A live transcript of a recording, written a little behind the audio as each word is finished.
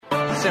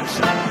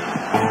Simpson.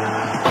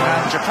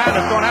 And Japan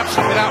have gone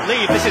absent without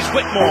leave. This is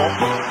Whitmore.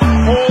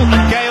 Hall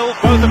and Gale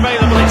both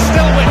available. It's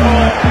still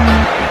Whitmore.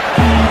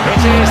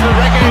 It is the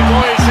Reggae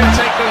Boys who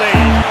take the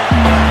lead.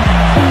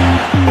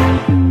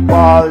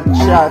 Ball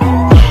chat.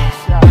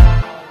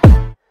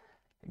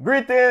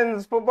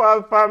 Greetings,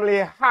 football family.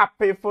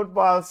 Happy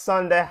football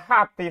Sunday.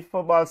 Happy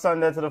football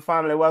Sunday to the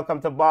family.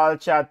 Welcome to Ball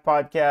Chat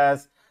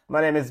Podcast.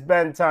 My name is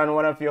Benton,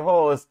 one of your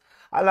hosts.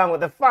 Along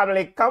with the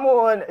family, come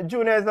on,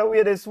 Junior is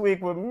away this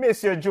week. We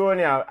miss you,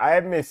 Junior. I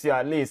miss you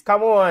at least.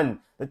 Come on,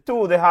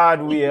 the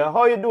hard way.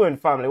 How you doing,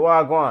 family? What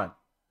are going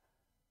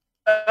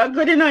on?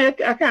 Good enough.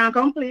 I can't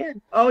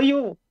complain. How are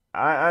you?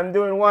 I'm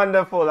doing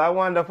wonderful. I'm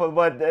wonderful.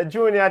 But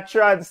Junior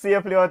tried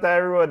safely out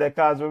the road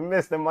because we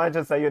missed the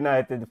Manchester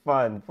United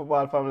fun.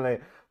 Football family,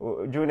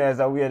 Junior is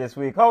away this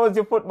week. How was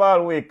your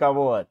football week? Come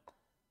on.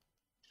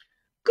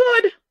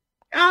 Good.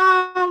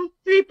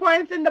 3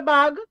 points in the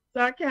bag. So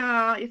I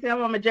can't, you see,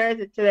 I'm on my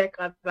jersey today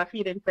because I'm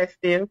feeling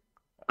festive.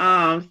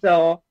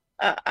 So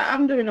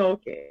I'm doing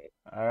okay.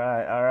 All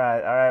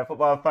right.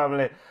 Football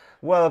family,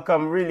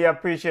 welcome. Really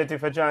appreciate you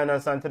for joining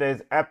us on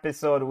today's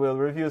episode. We'll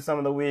review some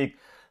of the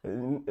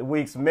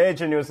week's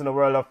major news in the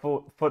world of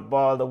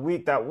football. The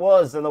week that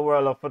was in the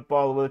world of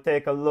football. We'll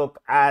take a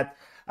look at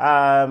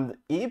EPL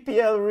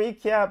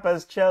recap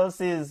as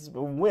Chelsea's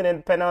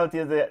winning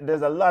penalties.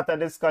 There's a lot of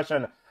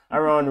discussion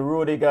around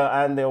Rudiger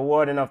and the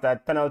awarding of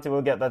that penalty.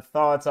 We'll get the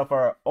thoughts of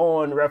our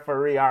own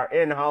referee, our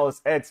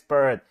in-house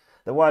expert,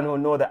 the one who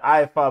know the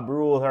IFAB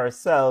rule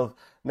herself,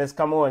 Miss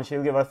Camon.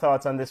 She'll give her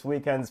thoughts on this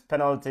weekend's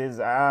penalties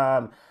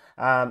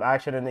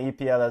action in the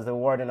EPL as the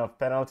awarding of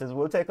penalties.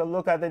 We'll take a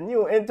look at the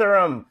new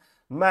interim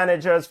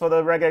managers for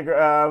the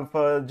Reggae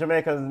for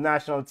Jamaica's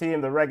national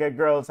team. The Reggae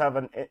Girls have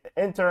an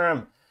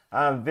interim.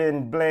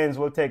 Vin Blaines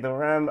will take the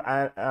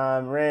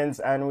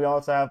reins, and we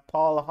also have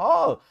Paul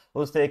Hall,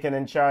 who's taken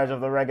in charge of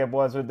the Reggae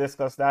Boys. We'll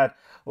discuss that.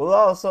 We'll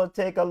also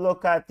take a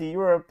look at the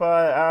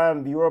Europa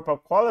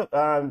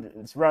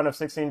round of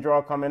 16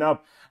 draw coming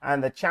up,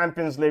 and the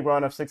Champions League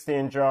round of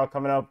 16 draw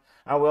coming up.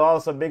 And we'll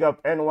also big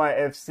up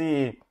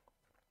NYCFC,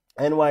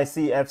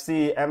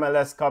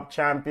 MLS Cup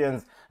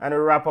champions, and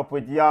we'll wrap up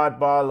with Yard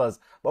Ballers.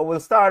 But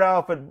we'll start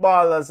off with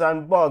Ballers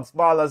and Bugs.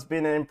 Ballers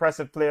being the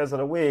impressive players of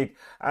the week,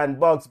 and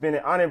Bugs being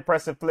the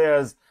unimpressive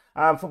players.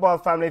 Football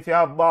family, if you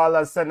have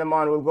Ballers, send them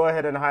on. We'll go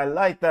ahead and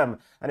highlight them.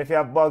 And if you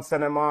have Bugs,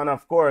 send them on,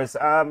 of course.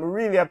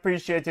 Really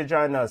appreciate you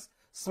joining us.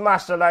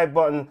 Smash the like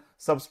button,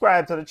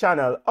 subscribe to the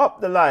channel, up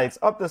the likes,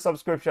 up the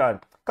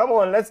subscription. Come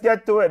on, let's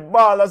get to it.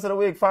 Ballers of the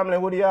week, family.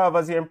 Who do you have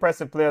as the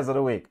impressive players of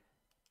the week?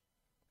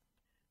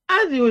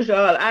 As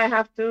usual, I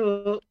have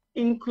to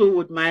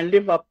include my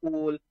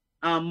Liverpool,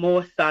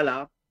 Mo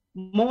Salah.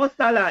 Mo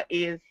Salah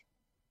is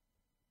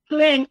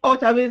playing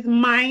out of his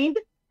mind,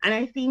 and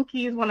I think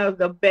he's one of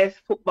the best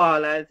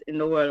footballers in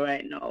the world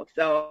right now.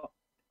 So,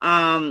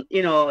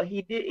 he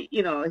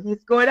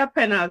scored a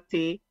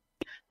penalty,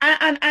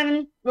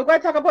 and we're going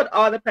to talk about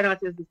all the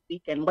penalties this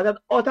weekend.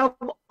 But out of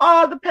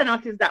all the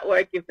penalties that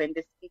were given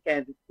this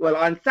weekend, well,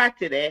 on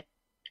Saturday,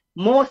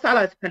 Mo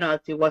Salah's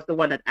penalty was the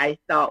one that I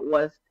thought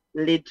was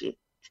legit.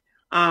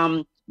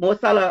 Mo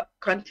Salah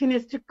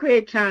continues to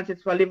create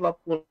chances for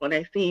Liverpool, and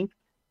I think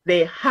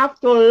they have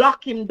to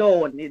lock him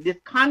down. This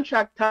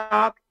contract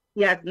talk,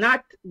 he has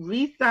not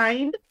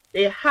re-signed.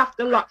 They have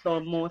to lock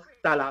down Mo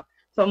Salah.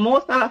 So Mo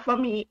Salah for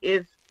me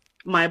is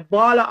my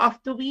baller of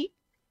the week,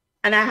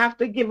 and I have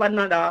to give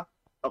a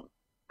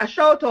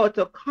shout out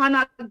to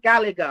Conor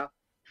Gallagher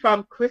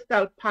from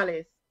Crystal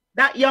Palace.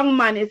 That young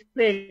man is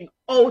playing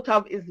out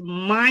of his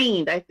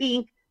mind. I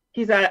think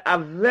he's a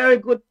very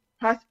good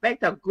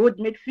prospect, a good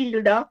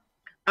midfielder,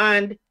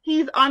 and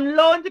he's on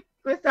loan to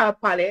Crystal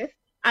Palace.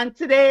 And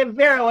today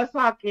Vera was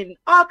talking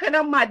all kind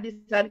of madness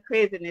and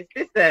craziness.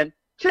 Listen,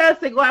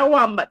 Chelsea go and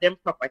want back them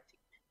property.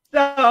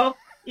 So,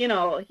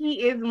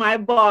 he is my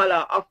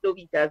baller of the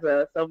week as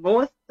well. So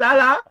Mo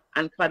Salah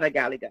and Conor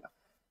Gallagher.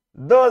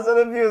 Those are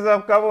the views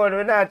of come on.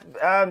 We're not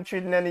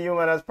treating any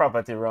human as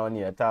property around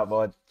here. Talk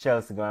about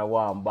Chelsea going to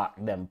want back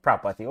them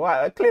property.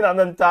 Why? Clean up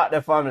them talk,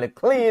 the family.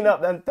 Clean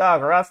up them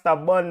talk. Rasta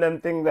bun them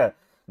thing there.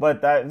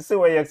 But see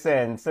what you're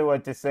saying. See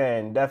what you're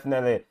saying.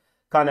 Definitely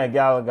Conor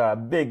Gallagher.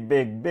 Big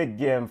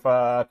game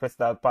for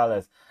Crystal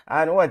Palace.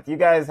 And what? You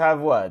guys have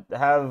what?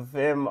 Have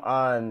him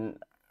on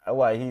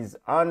what? He's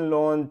on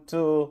loan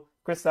to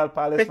Crystal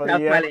Palace for the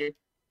year? Palace.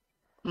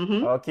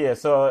 Mm-hmm. Okay,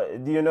 so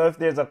do you know if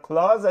there's a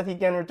clause that he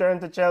can return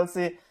to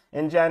Chelsea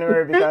in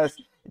January? Because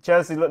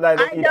Chelsea look like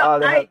they need all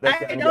the help they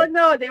can get. I don't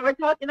know. They were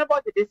talking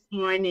about it this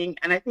morning,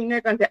 and I think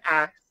they're going to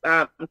ask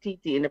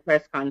TT in the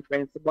press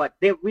conference, but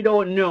we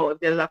don't know if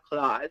there's a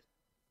clause.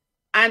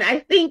 And I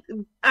think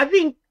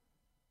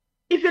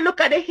if you look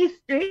at the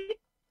history,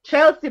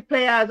 Chelsea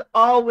players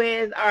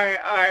always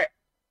are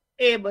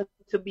able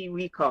to be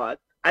recalled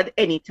at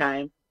any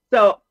time.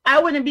 So I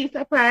wouldn't be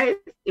surprised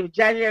if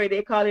January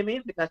they call him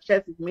in because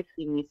Chelsea's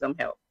missing me some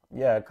help.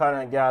 Yeah,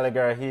 Conor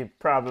Gallagher, he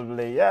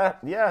probably,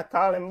 yeah,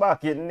 call him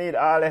back. You need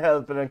all the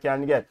help you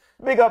can get.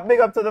 Big up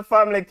to the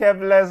family,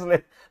 Kev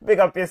Leslie. Big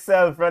up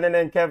yourself, running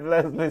in. Kev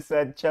Leslie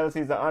said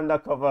Chelsea's an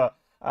undercover,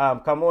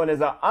 come on,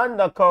 is an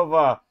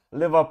undercover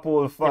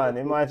Liverpool fan.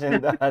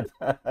 Imagine that.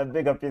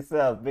 Big up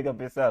yourself, big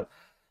up yourself.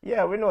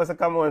 Yeah, we know, so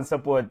come on,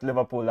 support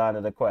Liverpool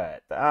under the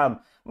quiet. My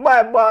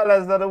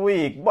ballers of the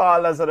week,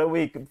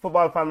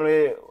 football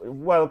family,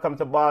 welcome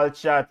to Ball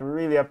Chat.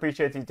 Really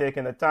appreciate you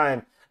taking the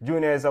time.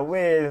 Junior is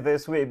away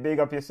this week. Big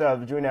up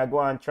yourself, Junior.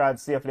 Go and trot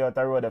safely out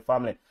the road, the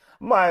family.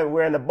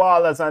 We're in the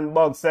Ballers and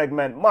Bugs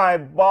segment. My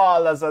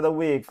ballers of the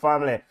week,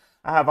 family.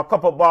 I have a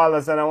couple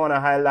ballers that I want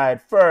to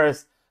highlight.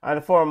 First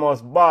and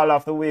foremost, ball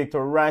of the week to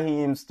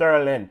Raheem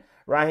Sterling.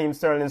 Raheem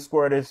Sterling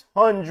scored his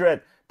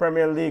 100th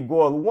Premier League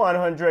goal,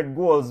 100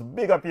 goals.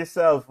 Big up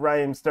yourself,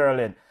 Raheem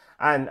Sterling.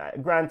 And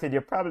granted,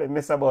 you probably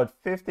miss about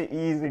 50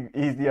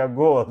 easier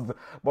goals,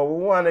 but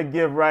we want to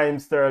give Raheem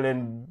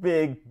Sterling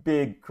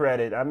big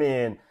credit. I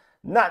mean,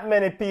 not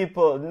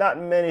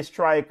many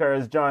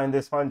strikers join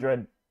this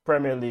 100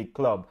 Premier League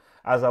club.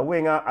 As a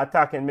winger,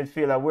 attacking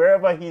midfielder,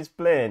 wherever he's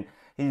playing,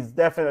 he's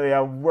definitely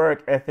a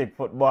work ethic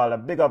footballer.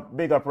 Big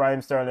up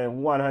Raheem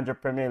Sterling, 100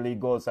 Premier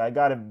League goals. So I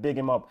got to big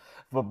him up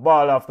for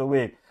ball of the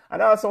week.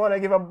 And I also want to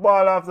give a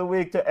ball of the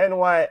week to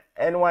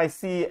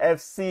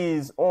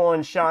NYCFC's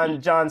own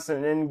Sean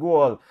Johnson in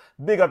goal.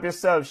 Big up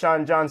yourself,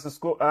 Sean Johnson.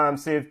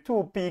 Saved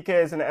 2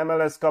 PKs in the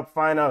MLS Cup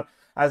final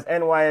as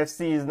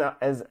NYFC's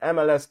as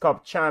MLS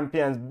Cup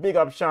champions. Big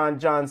up Sean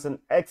Johnson.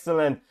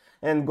 Excellent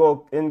in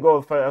goal for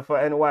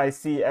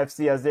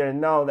NYCFC as they're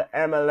now the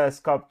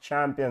MLS Cup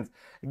champions.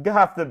 You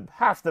have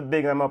to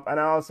big them up. And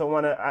I also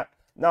want to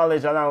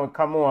acknowledge,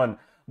 come on,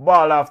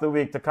 ball of the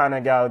week to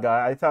Conor Gallagher.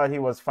 I thought he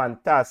was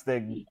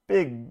fantastic.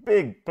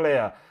 Big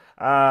player.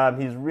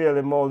 He's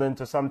really molded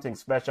into something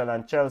special,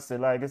 and Chelsea,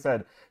 like I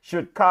said,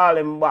 should call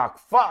him back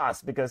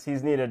fast because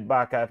he's needed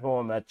back at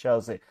home at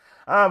Chelsea.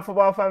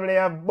 Football family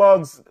have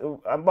bugs,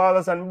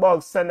 ballers and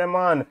bugs, send them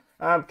on.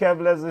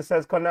 Kev Leslie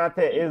says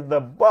Konate is the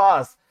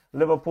boss.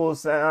 Liverpool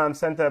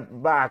centre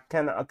back,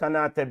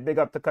 Konate, big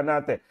up to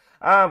Konate.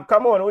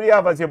 Come on, who do you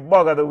have as your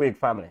bug of the week,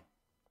 family?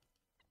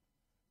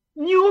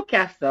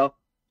 Newcastle.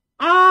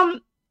 And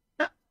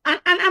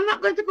I'm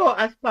not going to go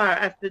as far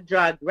as to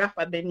drag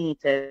Rafa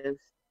Benitez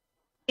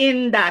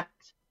in that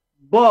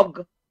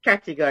bug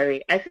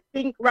category. I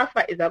think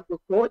Rafa is a good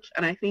coach,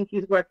 and I think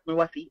he's working with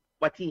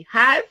what he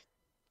has.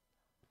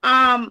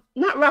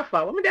 Not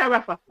Rafa. What did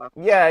Rafa for?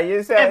 Yeah,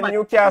 you said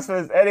Newcastle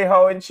is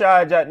anyhow in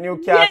charge at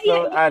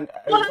Newcastle, and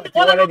you want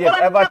to give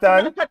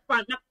Everton?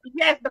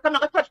 Yes, because I'm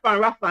not going to touch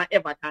on Rafa and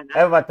Everton.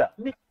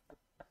 Everton.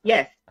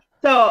 Yes.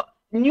 So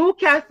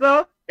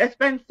Newcastle, they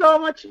spend so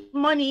much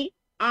money,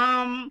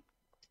 and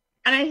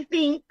I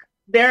think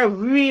they're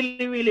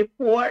really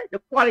poor. The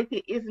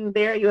quality isn't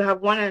there. You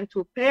have 1 and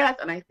 2 players,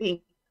 and I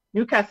think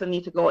Newcastle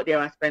need to go out there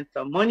and spend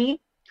some money.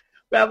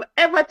 We have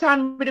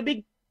Everton with a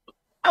big,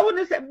 I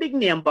wouldn't say big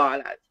name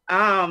ballers.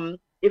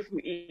 If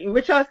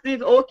Richardson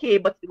is okay,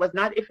 but it was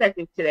not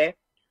effective today,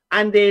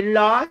 and they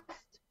lost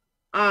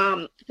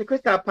to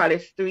Crystal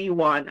Palace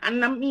 3-1.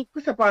 And I mean,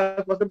 Crystal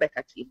Palace was the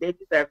better team. They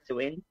deserve to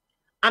win.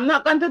 I'm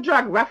not going to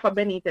drag Rafa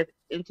Benitez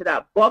into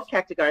that bug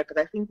category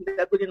because I think he's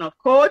a good enough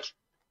coach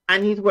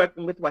and he's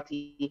working with what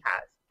he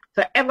has.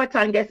 So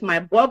Everton gets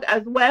my bug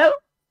as well.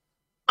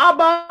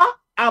 Abba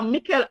and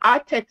Mikel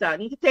Arteta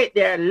need to take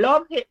their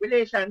love-hate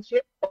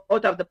relationship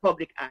out of the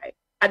public eye.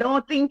 I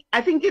think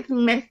it's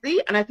messy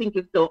and I think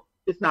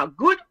it's not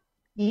good.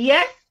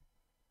 Yes,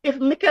 if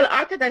Mikel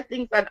Arteta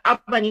thinks that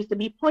Abba needs to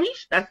be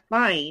punished, that's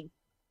fine.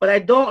 But I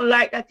don't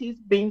like that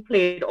he's being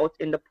played out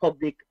in the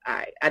public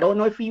eye. I don't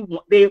know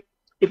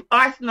if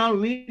Arsenal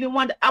really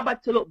want Abba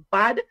to look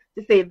bad,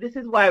 to say this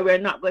is why we're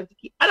not going to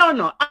keep. I don't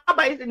know.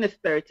 Abba is in his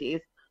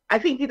 30s. I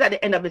think he's at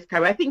the end of his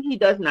career. I think he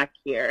does not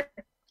care.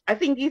 I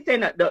think he's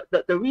saying that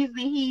the reason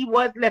he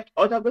was left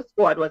out of the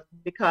squad was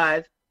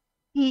because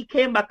he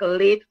came back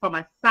late from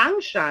a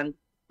sanctioned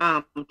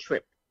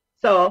trip.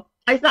 So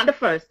it's not the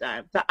first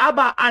time. So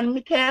Abba and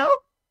Mikel,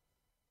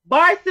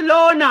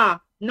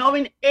 Barcelona now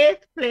in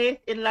 8th place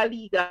in La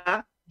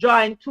Liga,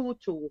 drawing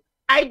 2-2.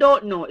 I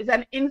don't know. It's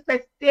an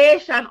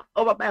infestation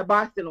over by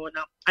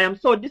Barcelona. I am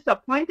so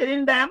disappointed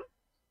in them.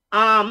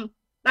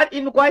 Not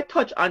even going to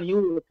touch on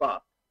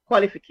Europa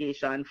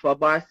qualification for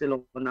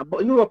Barcelona,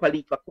 but Europa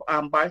League for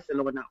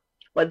Barcelona.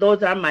 But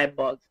those are my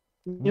bugs.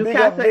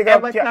 Newcastle,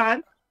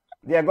 Everton.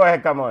 Yeah, go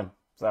ahead. Come on.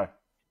 Sorry.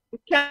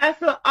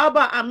 Newcastle,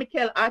 Abba, and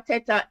Mikel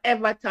Arteta,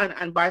 Everton,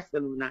 and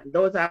Barcelona.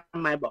 Those are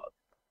my bugs.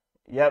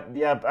 Yep.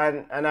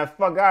 And I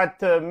forgot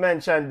to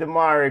mention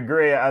Demarai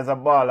Gray as a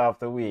ball of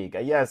the week.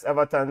 Yes,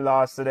 Everton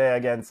lost today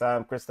against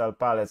Crystal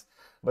Palace.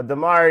 But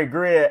Demarai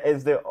Gray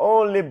is the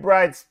only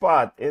bright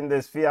spot in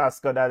this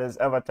fiasco that is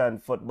Everton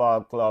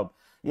Football Club.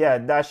 Yeah,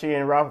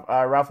 dashing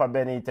Rafa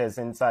Benitez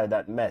inside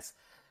that mess.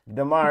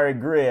 Demarai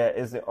Gray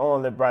is the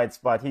only bright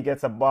spot. He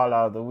gets a ball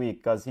out of the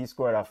week because he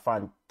scored a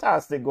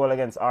fantastic goal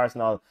against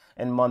Arsenal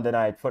in Monday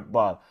Night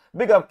Football.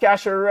 Big up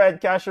Casher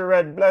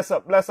Red, bless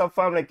up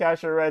family.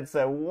 Casher Red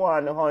said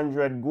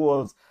 100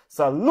 goals.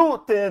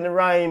 Saluting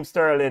Raheem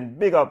Sterling.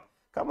 Big up.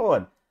 Come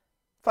on.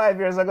 5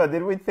 years ago,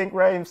 did we think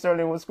Raheem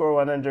Sterling would score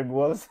 100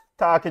 goals?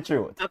 Talk it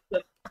truth.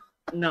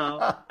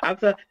 No.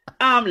 After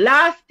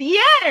last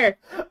year,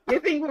 you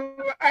think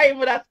Raheem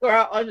would have scored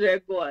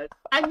 100 goals.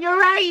 And you're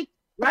right.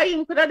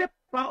 Raheem could have done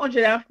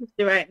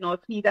 150 right now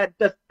if he had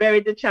just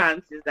buried the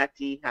chances that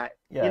he had.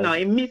 Yes. You know,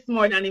 he missed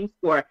more than him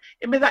score.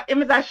 It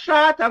was a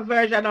shorter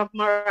version of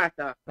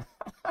Morata.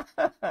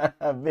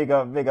 Big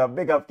up,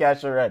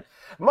 Casher Red.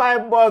 My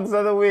bugs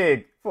of the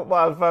week.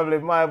 Football family,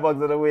 my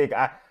bugs of the week.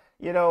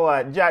 You know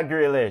what? Jack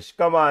Grealish,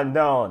 come on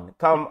down.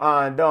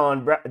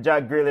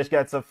 Jack Grealish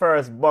gets the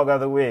first bug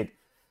of the week.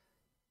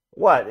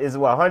 What is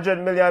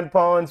 100 million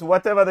pounds?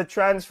 Whatever the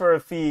transfer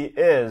fee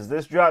is,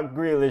 this Jack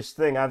Grealish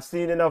thing, I've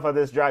seen enough of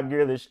this Jack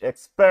Grealish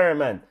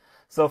experiment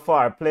so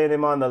far. Playing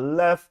him on the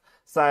left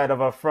side of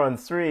a front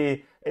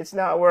three. It's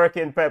not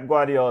working, Pep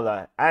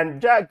Guardiola. And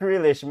Jack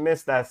Grealish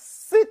missed a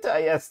sitter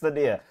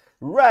yesterday,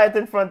 right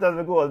in front of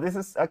the goal. This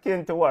is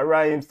akin to what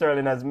Raheem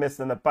Sterling has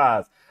missed in the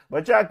past.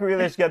 But Jack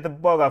Grealish get the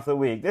bug of the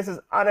week. This is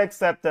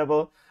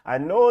unacceptable. I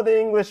know the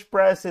English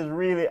press is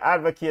really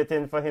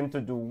advocating for him to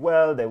do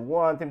well. They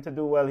want him to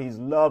do well. He's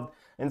loved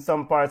in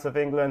some parts of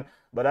England.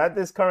 But at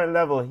this current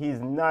level, he's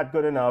not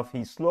good enough.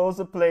 He slows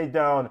the play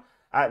down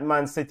at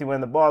Man City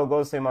when the ball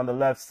goes to him on the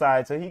left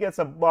side. So he gets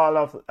a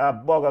bug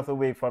of the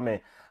week from me.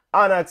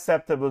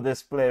 Unacceptable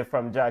display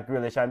from Jack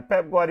Grealish. And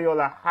Pep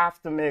Guardiola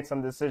have to make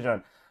some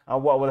decision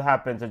on what will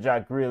happen to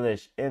Jack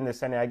Grealish in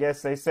this inning. I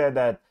guess they said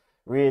that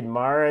Riyad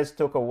Mahrez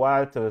took a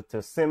while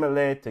to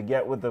simulate, to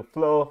get with the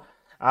flow.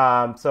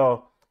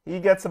 So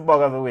he gets a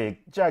bug of the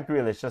week. Jack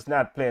Grealish just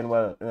not playing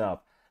well enough.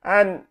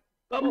 But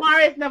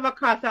Mahrez never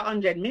cost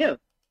 100 mil.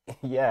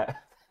 Yeah,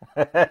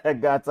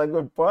 that's a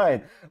good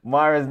point.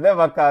 Mahrez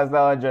never cost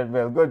 100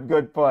 mil.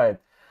 Good point.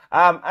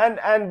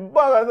 And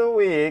bug of the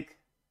week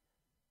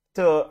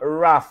to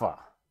Rafa.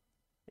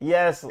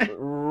 Yes,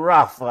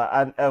 Rafa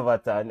and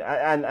Everton.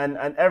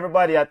 And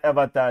everybody at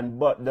Everton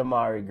but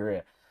Demarai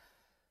Gray.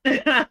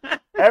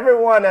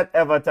 Everyone at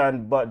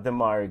Everton but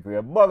Demarai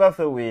Gray. Bug of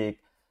the week.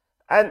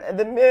 And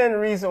the main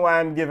reason why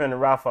I'm giving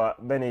Rafa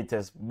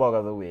Benitez bug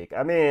of the week,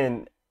 I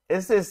mean,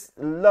 it's this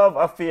love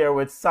affair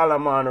with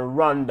Salomon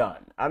Rondon.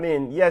 I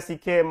mean, yes, he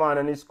came on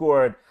and he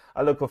scored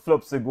a little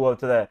flupsy goal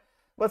today.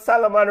 But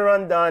Salomon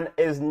Rondon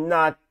is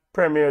not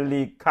Premier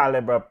League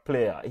caliber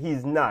player.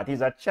 He's not. He's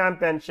a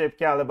championship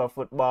caliber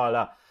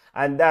footballer.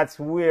 And that's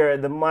where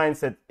the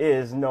mindset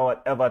is now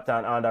at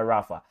Everton under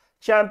Rafa.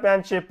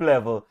 Championship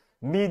level.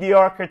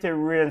 Mediocrity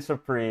reigns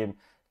supreme.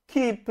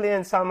 Keep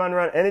playing Salomon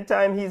Rondon.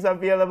 Anytime he's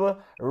available,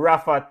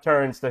 Rafa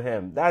turns to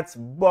him. That's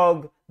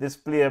bug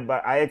display,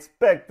 but I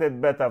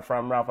expected better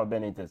from Rafa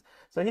Benitez.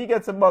 So he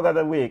gets a bug of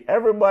the week.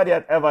 Everybody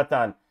at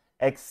Everton,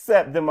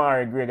 except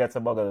Demarai Gray, gets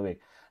a bug of the week.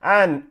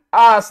 And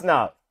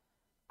Arsenal,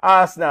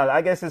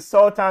 I guess it's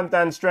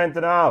Southampton strength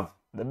enough.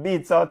 The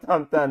beat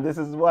Southampton. This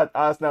is what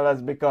Arsenal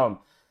has become.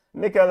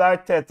 Mikel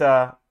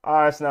Arteta,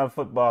 Arsenal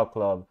Football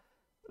Club.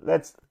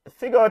 Let's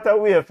figure out a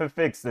way to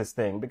fix this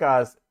thing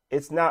because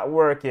it's not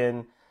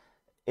working.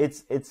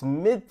 It's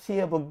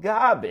mid-table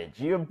garbage.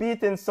 You're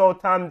beating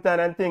Southampton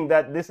and think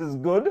that this is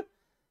good?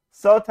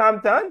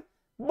 Southampton?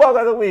 Bug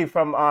of the week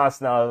from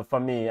Arsenal for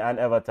me and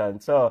Everton.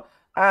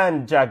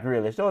 And Jack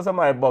Grealish. Those are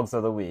my bugs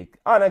of the week.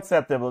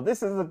 Unacceptable.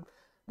 This is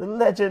the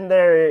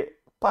legendary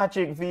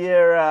Patrick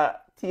Vieira,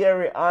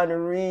 Thierry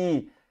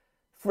Henry,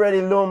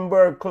 Freddie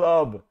Ljungberg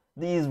club.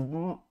 These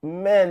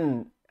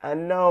men.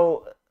 And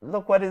now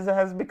look what it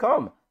has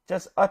become.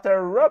 Just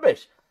utter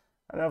rubbish.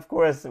 And of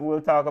course, we'll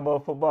talk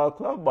about Football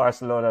Club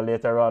Barcelona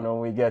later on when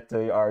we get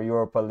to our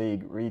Europa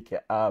League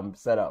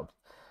setup.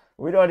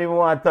 We don't even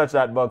want to touch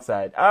that bug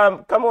side.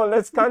 Come on,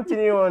 let's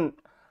continue on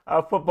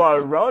our football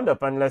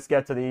roundup and let's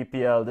get to the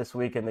EPL this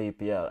week in the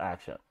EPL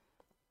action.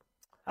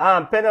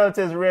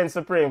 Penalties reign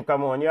supreme.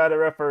 Come on, you're the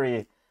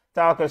referee.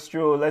 Talk us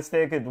through. Let's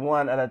take it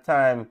one at a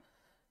time.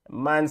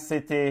 Man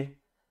City,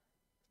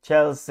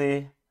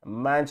 Chelsea,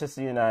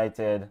 Manchester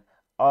United,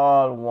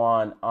 all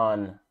won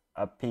on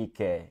a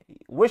PK.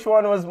 Which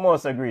one was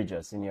most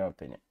egregious in your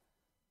opinion?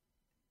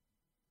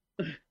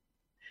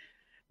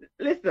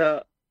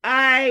 Listen,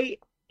 I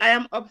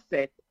am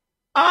upset.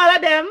 All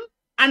of them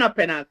are no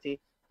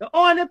penalty. The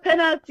only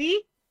penalty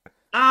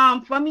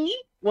for me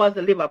was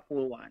the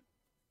Liverpool one.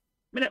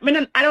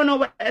 I don't know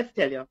what else to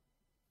tell you.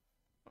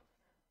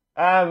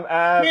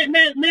 I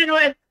know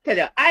what else to tell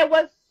you.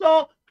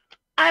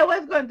 I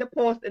was going to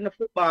post in the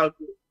football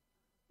group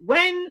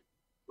when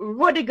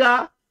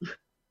Rudiger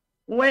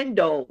went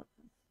down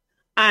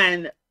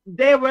and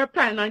they were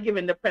planning on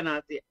giving the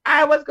penalty.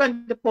 I was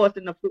going to post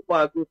in the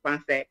football group and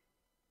say,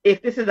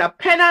 if this is a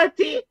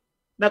penalty,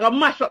 I'm going to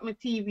mash up my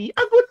TV.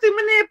 I could see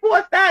my name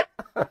post that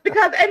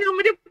because I know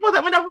me post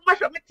that, I'm going to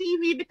mash up my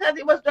TV because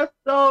it was just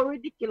so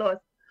ridiculous.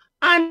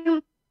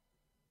 And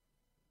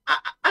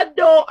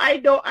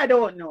I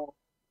don't know.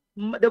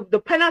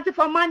 The penalty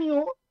for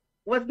Manu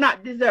was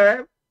not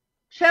deserved.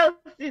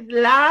 Chelsea's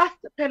last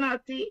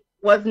penalty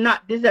was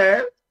not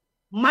deserved.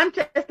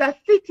 Manchester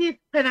City's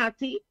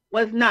penalty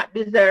was not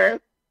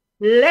deserved.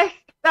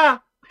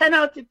 Leicester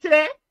penalty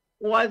today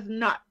was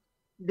not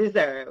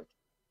deserved.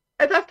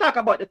 Let us talk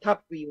about the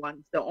top 3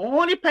 ones. The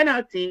only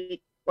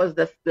penalty was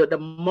the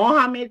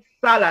Mohamed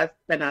Salah's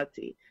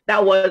penalty.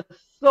 That was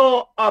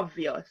so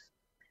obvious.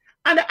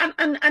 And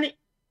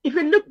if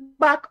you look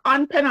back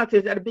on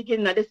penalties at the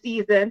beginning of the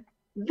season,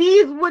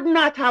 these would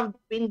not have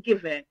been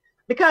given.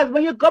 Because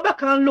when you go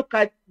back and look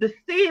at the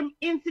same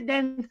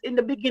incidents in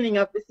the beginning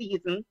of the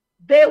season,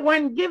 they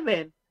weren't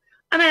given.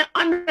 And I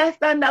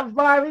understand that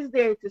VAR is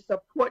there to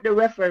support the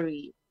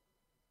referee.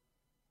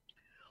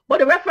 But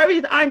the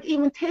referees aren't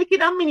even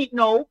taking a minute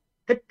now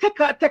to take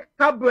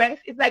a breath.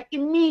 It's like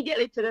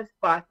immediately to the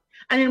spot.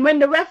 And then when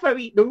the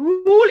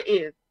rule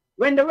is,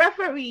 when the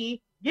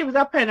referee gives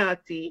a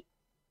penalty,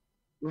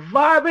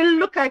 VAR will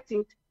look at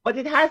it, but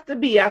it has to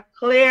be a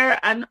clear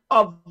and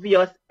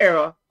obvious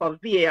error for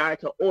VAR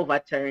to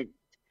overturn it.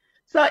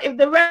 So if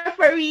the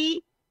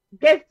referee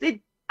gets it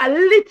a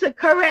little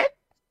correct,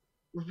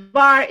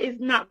 VAR is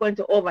not going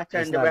to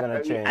overturn the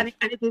referee.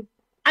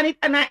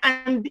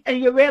 And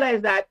you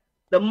realize that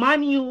the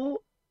Man U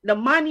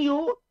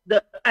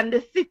and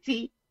the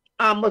City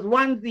was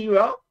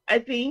 1-0, I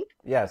think.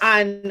 Yes.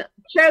 And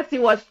Chelsea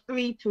was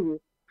 3-2.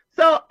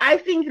 So I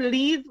think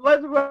Leeds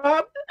was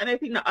robbed, and I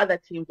think the other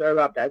teams were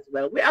robbed as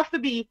well. We have to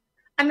be,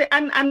 and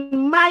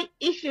my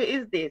issue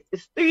is this: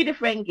 it's 4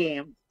 different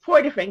games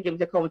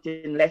are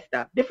counted in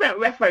Leicester, different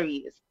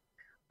referees,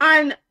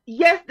 and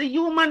yes, the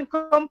human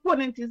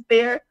component is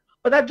there,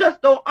 but I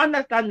just don't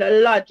understand the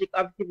logic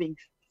of giving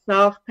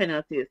soft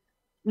penalties.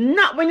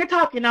 Not when you're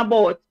talking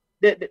about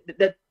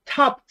the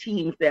top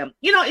teams. Them,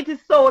 it is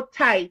so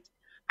tight,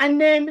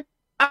 and then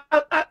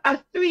a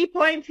 3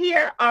 point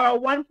here or a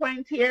 1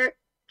 point here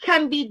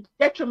can be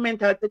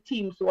detrimental to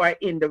teams who are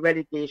in the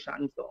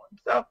relegation zone.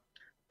 So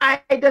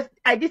I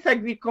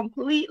disagree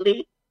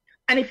completely.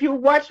 And if you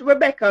watch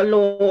Rebecca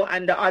Lowe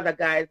and the other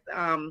guys,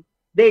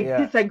 they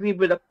disagree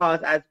with the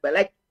cause as well.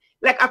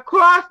 Like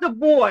across the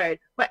board,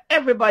 for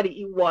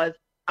everybody, it was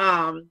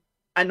an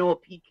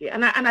OPK.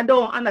 And I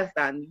don't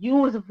understand.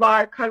 Use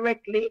VAR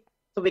correctly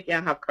so we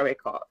can have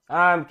correct calls.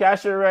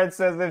 Casher Red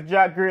says if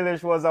Jack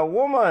Grealish was a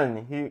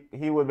woman,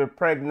 he would be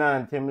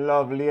pregnant. Him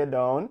love lay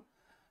down.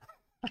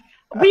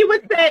 We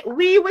would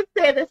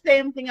say the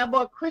same thing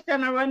about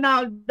Cristiano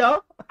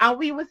Ronaldo, and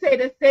we would say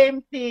the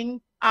same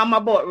thing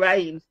about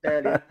Raheem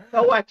Sterling.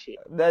 So watch it.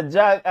 The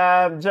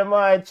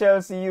Jamai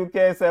Chelsea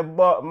UK said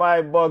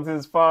my bugs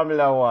is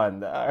Formula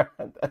One.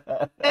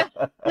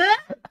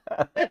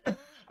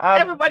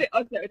 Everybody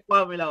else is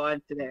Formula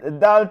One today.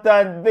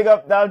 Dalton, big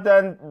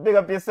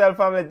up yourself,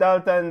 family.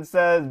 Dalton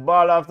says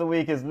ball of the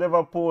week is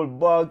Liverpool,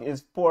 bug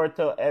is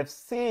Porto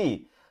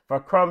FC for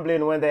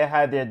crumbling when they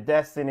had their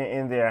destiny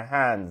in their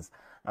hands.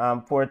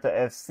 Porto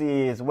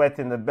FC is wet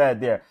in the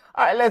bed there.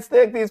 All right, let's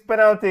take these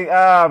penalties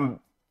one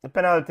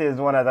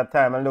at a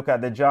time and look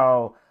at the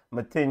João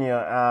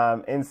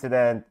Moutinho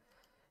incident.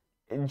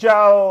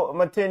 João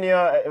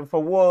Moutinho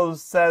for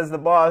Wolves says the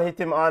ball hit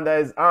him under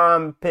his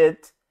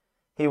armpit.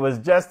 He was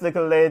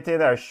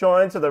gesticulating or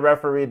showing to the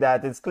referee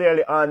that it's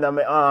clearly under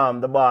my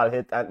arm. The ball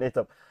hit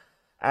up.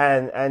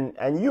 And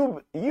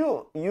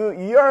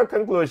your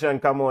conclusion,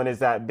 come on, is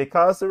that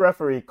because the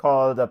referee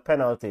called a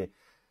penalty,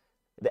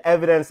 the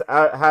evidence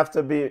have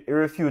to be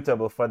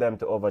irrefutable for them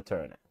to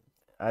overturn it.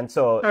 And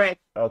so,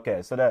 correct.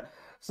 Okay,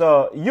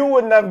 so you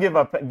wouldn't have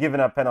given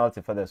a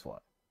penalty for this one.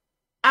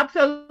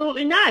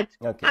 Absolutely not.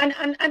 Okay.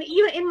 And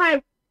even in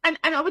my and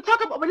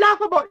we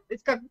laugh about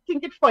this because we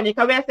think it's funny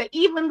because I say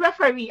even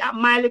referee at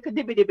my little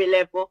dibby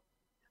level,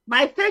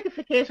 my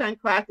certification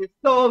class is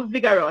so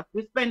vigorous.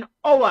 We spend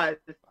hours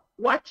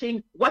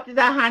watching what is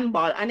a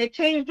handball, and they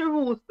change the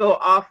rules so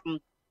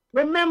often.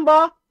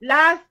 Remember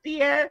last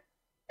year,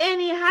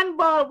 any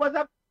handball was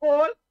a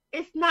goal.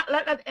 It's not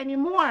like that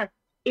anymore.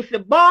 If the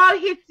ball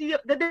hits you,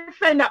 the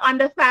defender on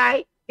the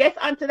side, gets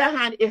onto the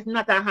hand, it's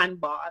not a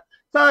handball.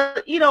 So,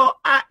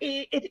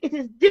 it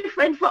is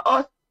different for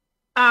us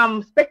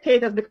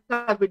spectators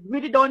because we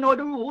really don't know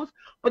the rules,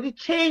 but it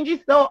changes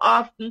so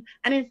often,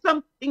 and then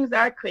some things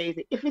are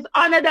crazy. If it's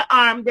under the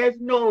arm, there's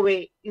no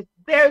way.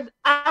 There's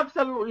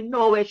absolutely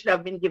no way it should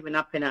have been given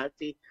a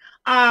penalty.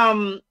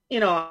 I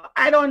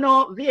don't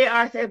know.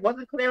 VAR said it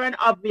wasn't clear and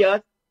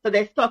obvious, so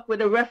they stuck with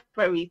the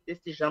referee's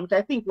decision, which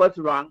I think was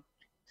wrong.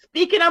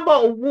 Speaking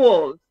about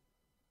Wolves,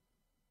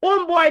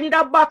 one boy need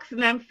a box in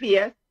them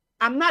face.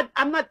 I'm not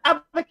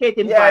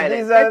advocating violence.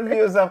 These are the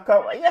views of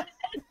come. Yeah.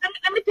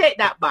 Let me take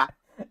that back.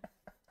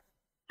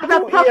 As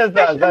 2 years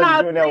as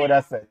Junior would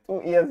have said.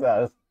 2 years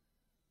as.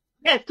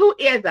 Yes, 2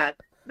 years as.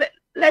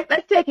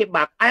 Let's take it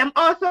back. I am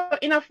also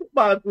in a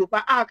football group.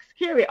 I ask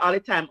Kerry all the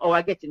time how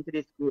I get into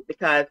this group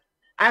because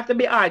I have to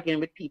be arguing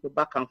with people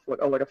back and forth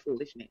over the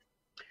foolishness.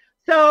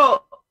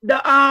 So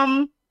the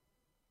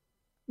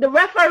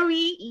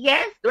referee,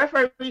 yes, the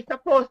referee is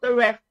supposed to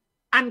ref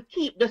and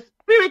keep the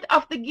spirit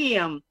of the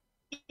game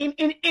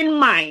in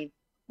mind.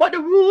 But the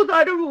rules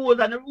are the rules,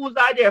 and the rules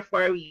are there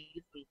for a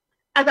reason.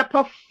 As a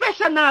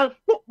professional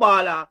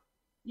footballer,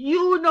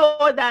 you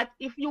know that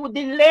if you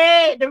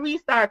delay the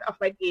restart of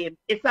a game,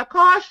 it's a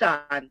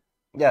caution.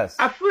 Yes.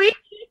 A free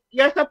kick,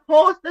 you're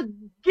supposed to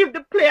give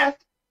the player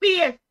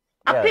space.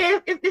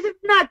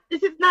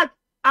 This is not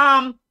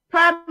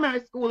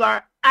primary school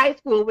or high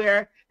school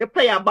where the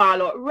player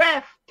ball out.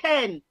 Ref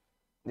 10.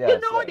 Yes, you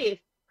know this.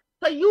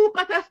 So you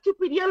got a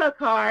stupid yellow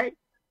card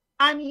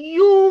and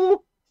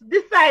you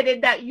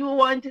decided that you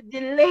want to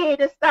delay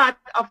the start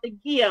of the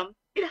game.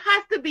 It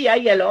has to be a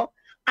yellow,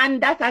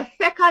 and that's a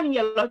second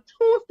yellow,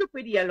 2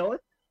 stupid yellows,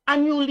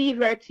 and you leave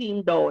your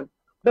team down.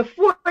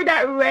 Before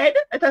that red,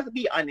 let us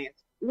be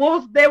honest,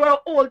 they were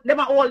all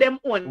them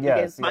own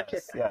against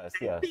Manchester.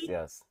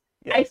 Yes.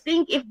 I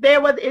think if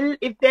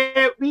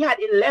we had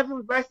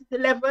 11 versus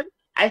 11,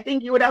 I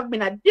think it would have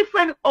been a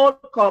different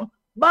outcome,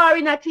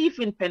 barring a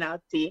thieving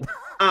penalty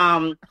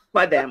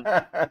for them.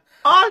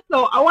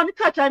 Also, I want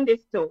to touch on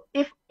this too.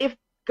 If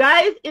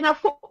guys in a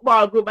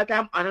football group that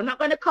I'm not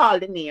going to call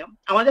the name,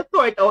 I want to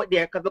throw it out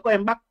there because we're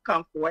going back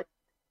and forth.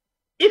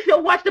 If you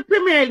watch the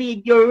Premier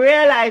League, you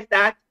realize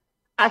that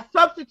a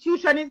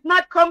substitution is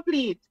not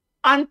complete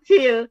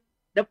until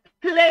the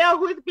player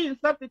who is being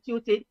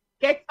substituted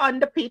gets on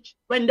the pitch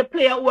when the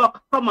player will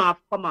come off.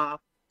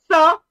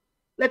 So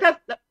let us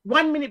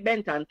 1 minute,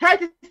 Benton,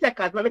 30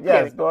 seconds.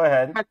 Yes, go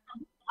ahead.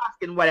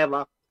 Asking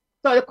whatever.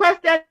 So the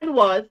question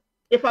was,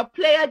 if a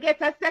player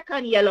gets a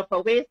second yellow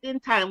for wasting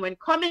time when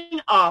coming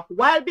off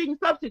while being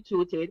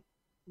substituted,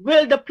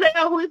 will the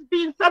player who is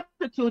being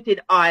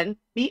substituted on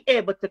be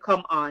able to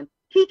come on?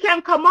 He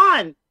can come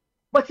on,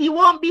 but he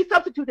won't be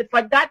substituted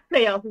for that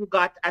player who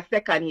got a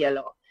second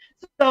yellow.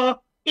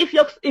 So if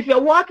you're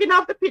walking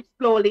off the pitch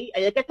slowly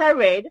and you get a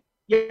red,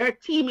 your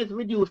team is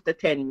reduced to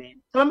 10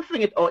 men. So I'm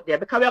throwing it out there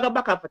because we are going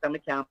back and forth and we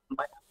can't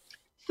bother.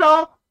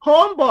 So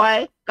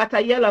homeboy got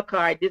a yellow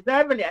card,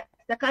 deservedly a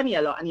second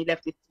yellow, and he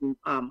left his team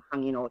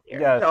hanging out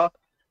there. Yes. So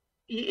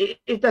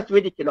it's just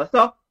ridiculous.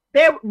 So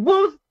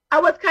Wolves, I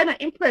was kind of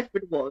impressed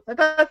with Wolves. I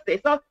gotta say.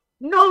 So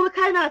now we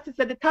kind of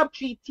see the top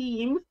 3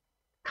 teams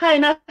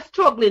kind of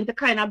struggling to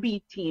kind of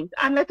beat teams.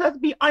 And let us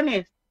be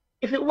honest,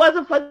 if it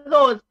wasn't for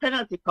those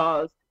penalty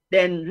calls,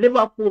 then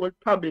Liverpool would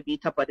probably be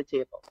top of the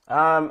table.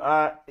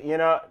 The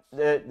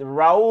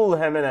Raul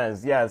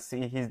Jimenez, yes,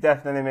 he's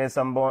definitely made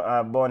some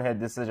bonehead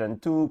decision.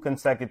 2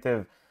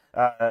 consecutive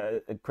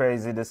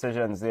crazy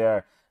decisions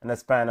there in the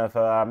span of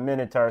a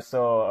minute or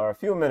so, or a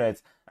few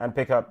minutes, and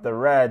pick up the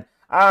red.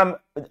 On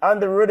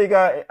the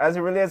Rudiger, as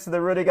it relates to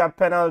the Rudiger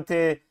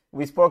penalty,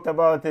 we spoke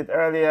about it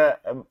earlier.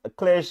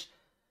 Klish,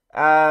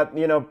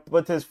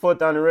 put his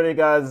foot on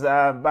Rudiger's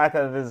back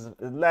of his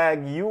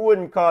leg. You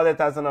wouldn't call it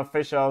as an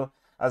official,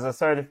 as a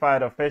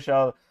certified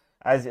official,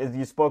 as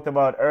you spoke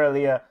about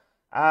earlier.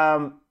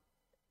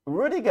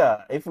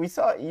 Rudiger, I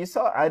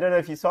don't know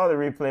if you saw the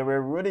replay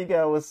where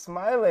Rudiger was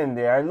smiling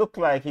there. It looked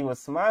like he was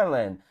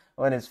smiling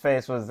when his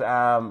face was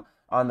on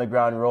the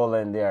ground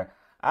rolling there.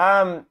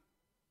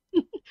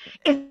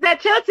 It's that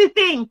Chelsea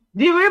thing.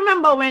 Do you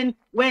remember when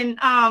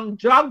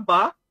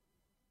Drogba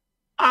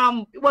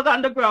was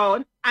on the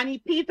ground and he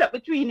peeped up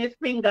between his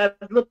fingers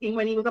looking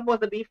when he was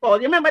supposed to be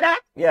fouled? You remember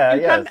that?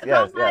 Yes.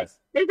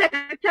 It's like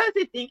a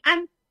Chelsea thing.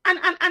 And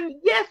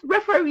yes,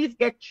 referees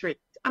get tricked.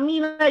 I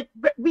mean, like,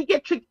 we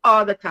get tricked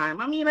all the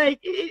time. I mean, like,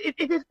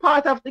 it is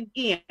part of the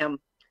game.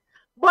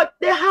 But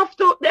they have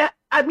to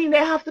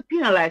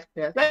penalize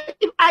players. Like,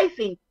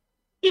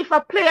 if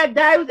a player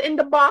dives in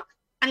the box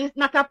and it's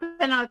not a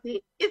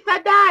penalty, it's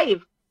a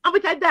dive. And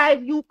with a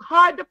dive, you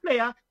card the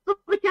player so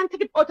we can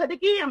take it out of the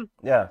game.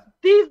 Yeah.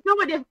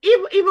 Nowadays,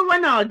 even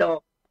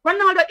Ronaldo.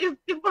 Ronaldo is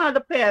one of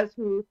the players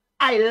who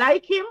I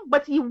like him,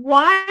 but he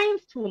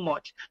whines too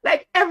much.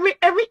 Like every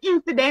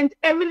incident,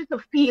 every little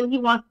feel, he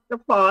wants to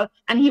fall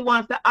and he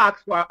wants to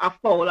ask for a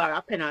foul or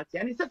a penalty.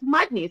 And it's just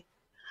madness.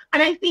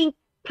 And I think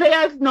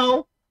players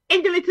know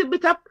in the little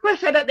bit of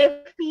pressure that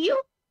they feel,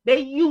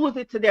 they use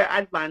it to their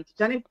advantage.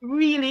 And it's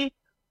really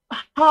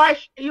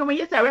harsh. When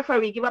you say a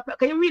referee give up,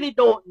 because you really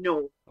don't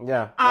know.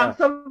 Yeah.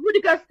 So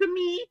Rudiger, to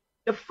me,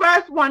 the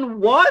first one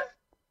was,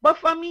 but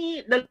for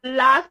me, the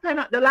last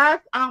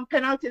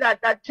penalty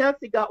that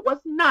Chelsea got was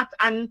not.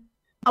 And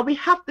we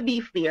have to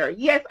be fair.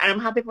 Yes, I'm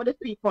happy for the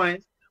 3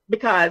 points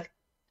because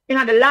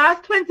the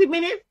last 20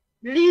 minutes,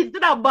 Leeds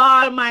did a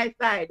ball my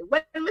side.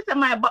 When we say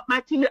my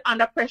team is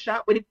under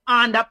pressure, with it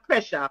under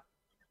pressure.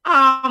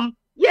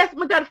 Yes,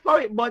 we got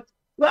for it, but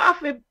we have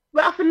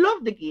to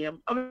love the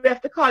game and we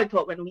have to call it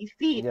out when we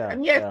see it. Yeah,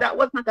 and yes, that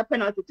was not a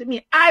penalty to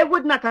me. I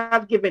would not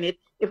have given it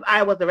if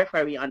I was the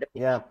referee on the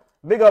pitch. Yeah.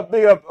 Big up,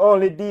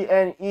 only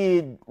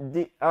DNE.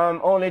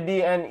 Only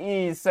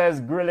DNE says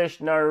Grealish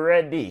not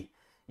ready.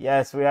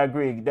 Yes, we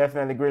agree.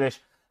 Definitely Grealish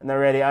not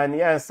ready. And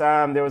yes,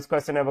 there was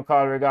questionable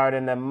call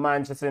regarding the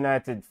Manchester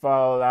United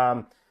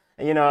foul.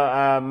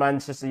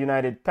 Manchester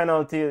United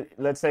penalty.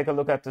 Let's take a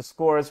look at the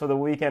scores for the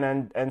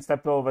weekend and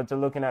step over to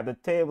looking at the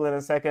table in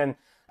a second.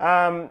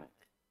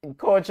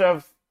 Coach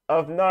of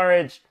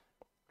Norwich,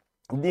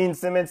 Dean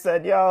Smith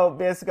said, yo,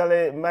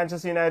 basically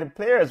Manchester United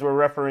players were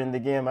refereeing the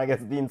game. I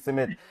guess Dean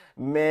Smith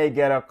may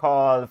get a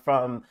call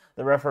from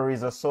the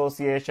Referees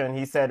Association.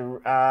 He said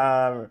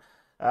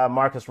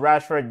Marcus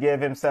Rashford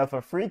gave himself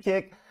a free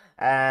kick,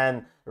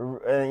 and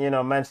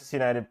Manchester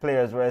United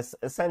players were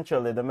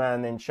essentially the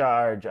man in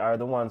charge, are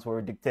the ones who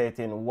were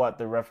dictating what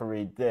the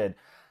referee did.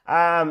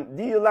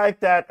 Do you like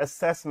that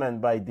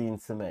assessment by Dean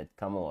Smith?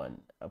 Come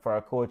on, for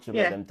a coach to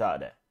let them talk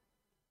there.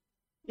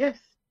 Yes.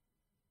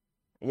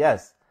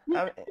 Yes.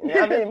 I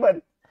mean,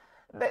 but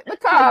the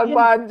call,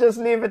 man, just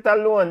leave it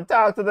alone.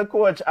 Talk to the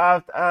coach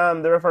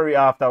after the referee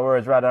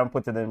afterwards, rather than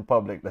put it in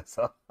public. That's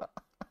all.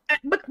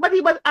 But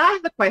he was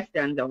asked the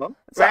question, though,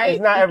 so right?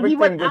 It's not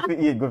everything good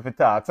to eat, good for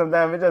talk.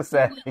 Sometimes we just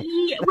say.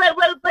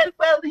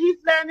 Well, he's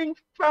learning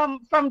from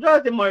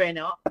Jose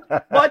Moreno.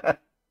 But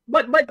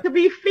to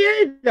be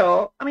fair,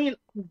 though, I mean,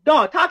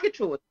 no, talk the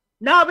truth.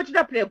 Norwich should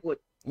have played good.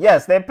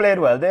 Yes, they played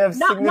well. They have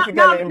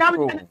significantly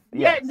improved.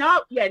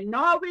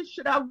 Norwich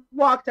should have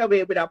walked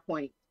away with a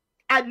point,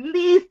 at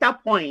least a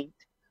point.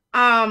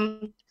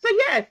 So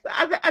yes,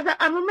 as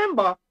I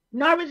remember,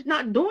 Norwich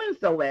not doing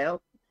so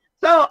well.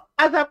 So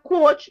as a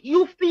coach,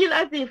 you feel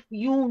as if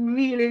you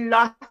really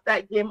lost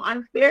that game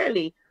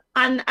unfairly.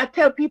 And I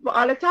tell people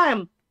all the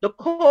time, the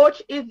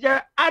coach is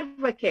your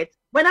advocate.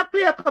 When a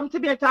player comes to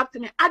me and talk to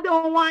me, I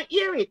don't want to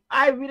hear it.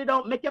 I really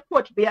don't make a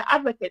coach be an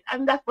advocate.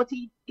 And that's what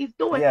he's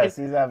doing. Yes,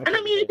 he's advocate.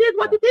 And I mean, it is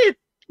what it is.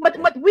 But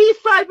we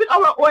saw it with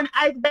our own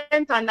eyes,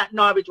 Benton, that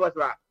Norwich was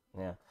wrong.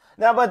 Yeah.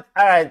 Now, but,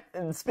 all right,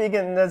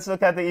 speaking, let's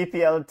look at the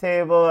EPL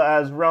table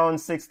as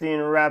round 16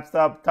 wraps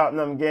up.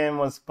 Tottenham game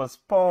was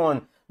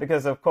postponed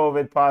because of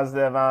COVID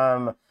positive,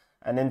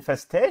 an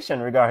infestation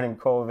regarding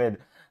COVID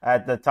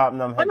at the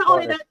Tottenham headquarters. But not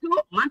only that, too,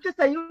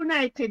 Manchester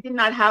United did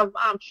not have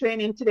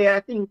training today. I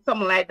think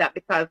something like that,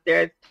 because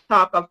there's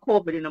talk of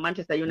COVID in the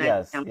Manchester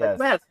United camp as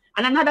well.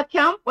 And another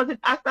camp, was it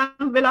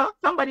Aston Villa?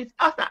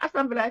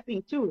 Aston Villa, I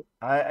think, too.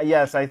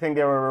 Yes, I think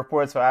there were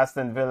reports for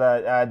Aston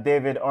Villa.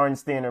 David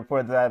Ornstein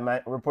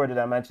reported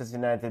that Manchester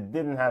United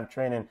didn't have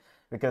training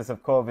because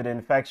of COVID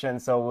infection.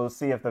 So we'll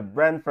see if the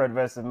Brentford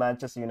versus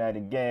Manchester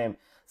United game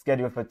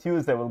scheduled for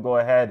Tuesday will go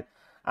ahead.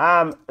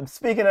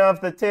 Speaking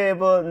of the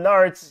table,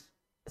 Norwich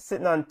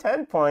sitting on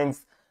 10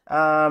 points.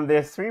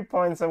 They're 3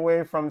 points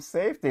away from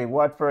safety.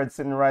 Watford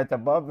sitting right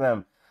above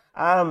them.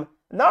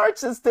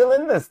 Norwich is still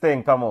in this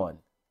thing. Come on.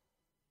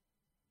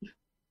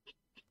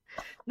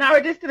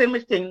 Norwich is still in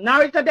this thing.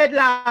 Norwich are dead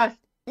last.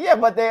 Yeah,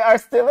 but they are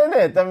still in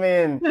it. I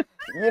mean,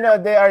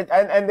 they are,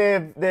 and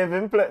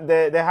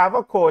they have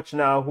a coach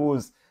now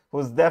who's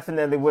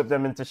definitely whipped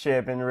them into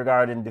shape in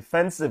regarding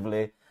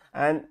defensively,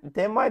 and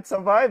they might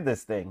survive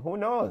this thing. Who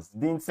knows?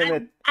 Dean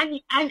Smith.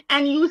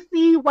 And you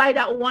see why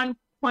that 1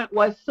 point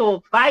was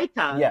so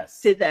vital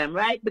to them,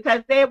 right?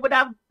 Because they would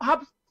have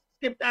hopped,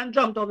 skipped, and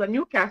jumped over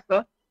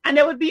Newcastle, and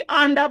they would be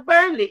under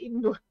Burnley.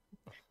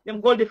 Them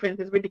goal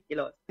difference is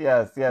ridiculous.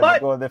 Yes, but, the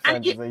goal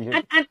difference is a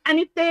huge. And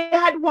if they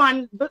had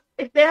won,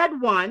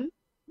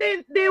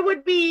 then they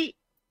would be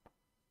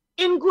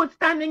in good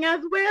standing as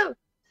well.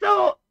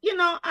 So,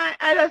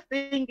 I just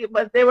think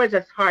they were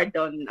just hard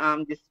done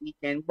this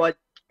weekend. But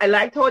I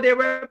liked how they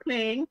were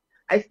playing.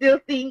 I still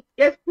think,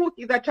 yes, Pookie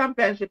is a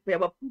championship player,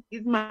 but Pookie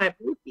is my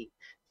Pookie.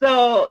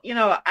 So,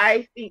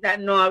 I think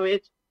that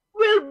Norwich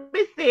will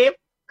be safe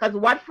because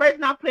Watford's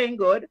not playing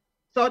good.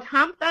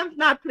 Southampton's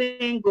not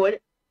playing good.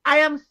 I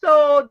am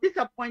so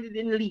disappointed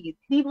in Leeds.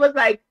 Leeds was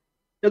like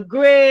the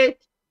great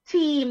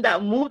team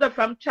that moved up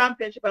from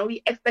championship, and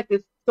we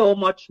expected so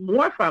much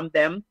more from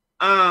them.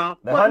 The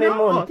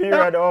honeymoon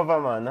period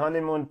over, man.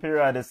 Honeymoon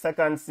period, the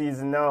second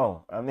season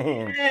now. I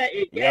mean,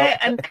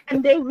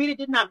 and they really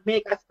did not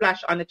make a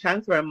splash on the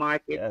transfer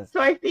market. Yes.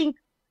 So I think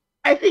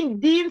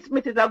Dean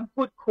Smith is a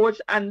good coach,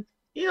 and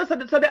so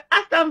the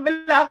Aston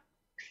Villa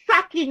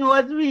sacking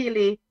was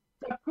really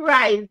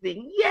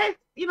surprising. Yes,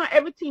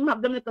 every team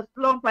have them little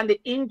slump and the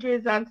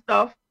injuries and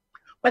stuff,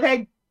 but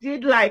I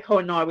did like how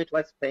Norwich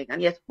was playing,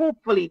 and yes,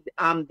 hopefully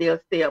they'll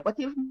stay up. But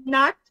if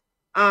not,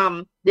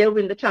 they'll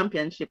win the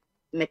championship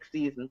next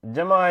season.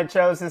 Jamal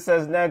Chelsea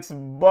says next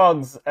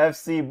Bugs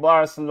FC,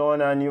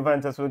 Barcelona and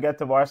Juventus. We'll get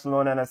to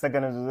Barcelona in a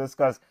second as we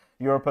discuss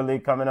Europa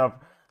League coming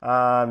up,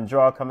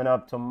 draw coming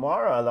up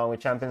tomorrow along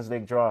with Champions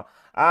League draw.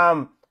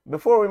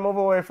 Before we move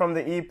away from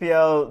the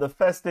EPL, the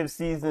festive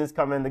season is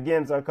coming. The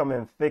games are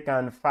coming thick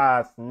and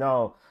fast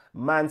now.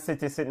 Man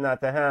City sitting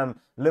at the helm.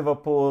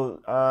 Liverpool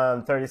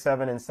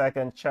 37 in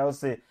second.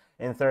 Chelsea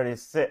in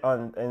 36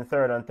 in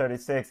third on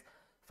 36.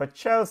 For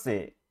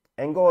Chelsea,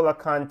 N'Golo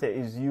Kante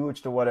is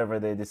huge to whatever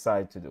they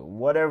decide to do.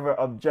 Whatever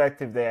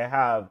objective they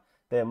have,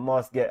 they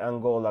must get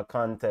N'Golo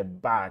Kante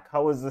back.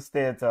 How is the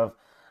state of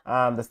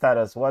the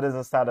status? What is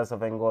the status of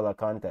N'Golo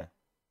Kante?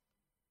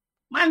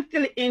 Man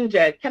still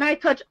injured. Can I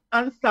touch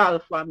on Sal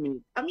for a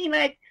minute? I mean,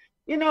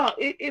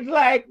 it's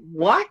like,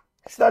 what?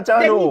 Touch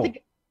on who?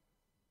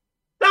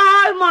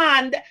 Sal,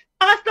 man.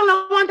 Arsenal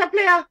don't want a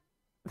player.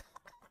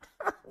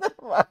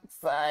 One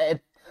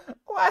side.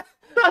 What?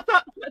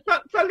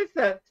 So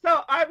listen.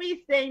 So are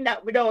we saying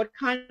that without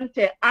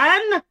Kante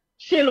and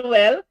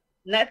Chilwell,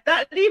 let's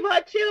not leave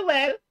out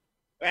Chilwell,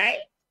 right?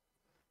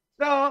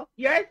 So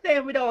you're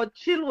saying without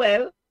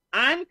Chilwell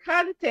and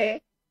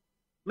Kante,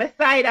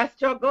 Messiah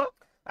struggle?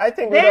 I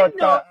think Then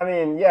without, no,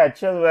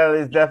 Chilwell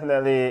is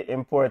definitely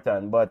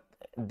important, but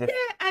yeah,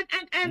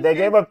 they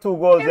gave up 2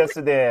 goals every,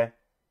 yesterday.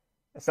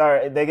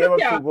 Sorry, they gave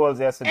look up two here, goals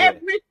yesterday.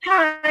 every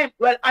time.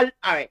 Well, all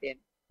right then.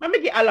 Let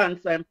me get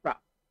Alonso and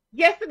prop.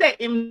 Yesterday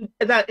is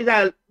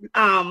a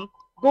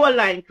goal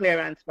line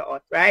clearance for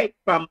us, right?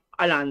 From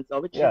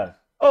Alonso, which is Yeah.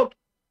 okay.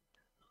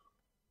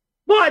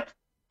 But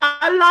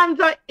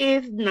Alonso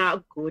is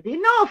not good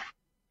enough.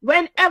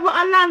 Whenever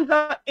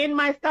Alonso in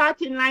my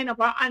starting lineup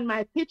or on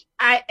my pitch,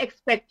 I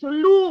expect to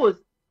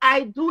lose.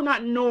 I do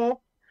not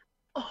know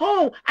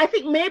how. I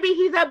think maybe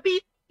he's a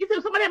beast. You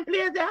see some of them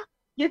players there,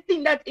 you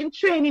think that in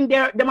training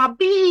they're a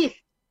beast.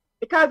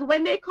 Because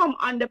when they come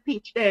on the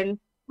pitch, then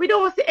we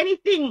don't see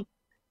anything.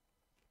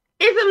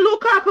 Isn't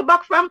Lukaku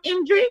back from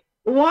injury?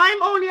 Why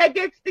am only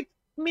against 6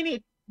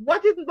 minutes?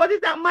 What is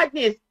that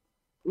madness?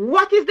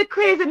 What is the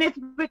craziness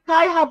with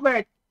Kai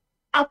Havertz?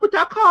 I put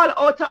a call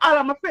out to all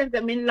of my friends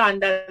them in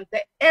London and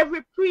say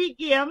every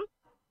pre-game,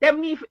 them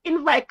need to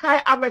invite Kai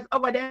Havertz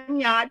over them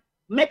yard,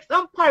 make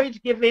some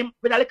porridge, give him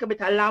with a little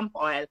bit of lamp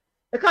oil.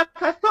 Because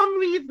for some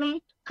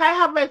reason, Kai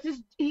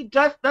Havertz, he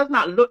just does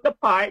not look the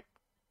part.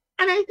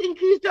 And I think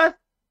he's just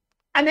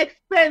an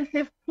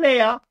expensive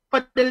player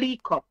for the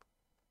League Cup.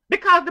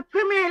 Because the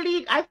Premier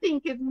League, I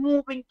think, is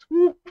moving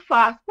too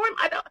fast for him.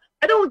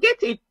 I don't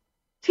get it.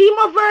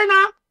 Timo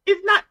Werner is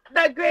not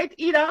that great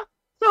either.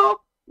 So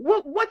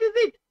what is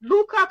it?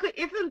 Lukaku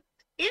isn't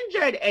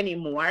injured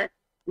anymore.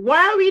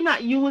 Why are we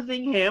not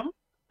using him?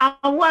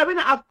 And why are we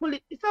not have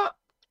So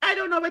I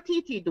don't know what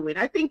TT doing.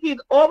 I think he's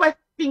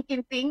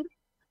overthinking things.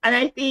 And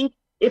I think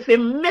if he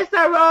mess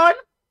around,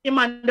 him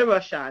and the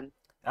Russian.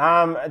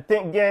 I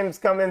think games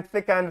coming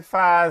thick and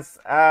fast.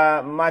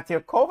 Mateo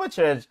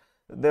Kovacic,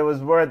 there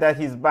was word that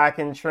he's back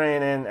in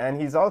training,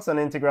 and he's also an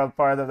integral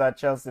part of that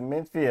Chelsea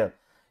midfield.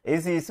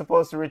 Is he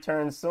supposed to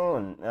return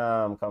soon?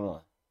 Come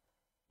on.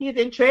 He's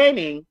in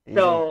training,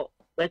 so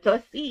let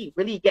us see.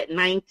 Will he get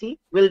 90?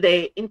 Will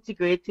they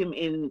integrate him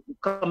in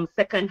come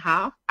second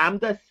half? I'm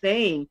just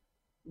saying,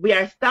 we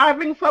are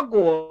starving for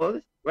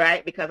goals,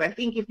 right? Because I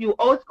think if you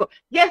outscore,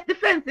 yes,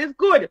 defense is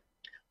good,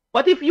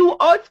 but if you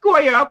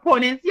outscore your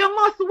opponents, you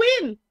must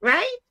win,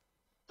 right?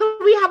 So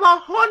we have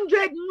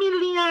 £100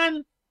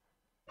 million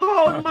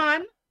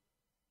man.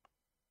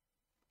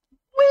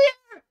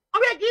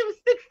 We're giving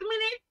 6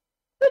 minutes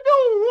to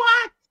do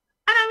what?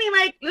 And I mean,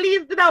 like,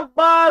 Leeds did a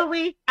ball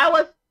week. I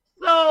was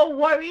so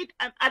worried,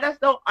 and I just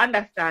don't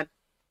understand.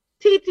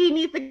 TT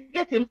needs to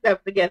get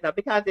himself together,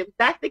 because if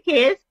that's the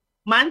case,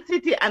 Man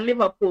City and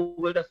Liverpool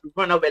will just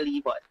run away,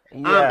 leave us.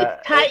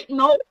 It's tight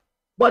now,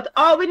 but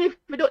all we need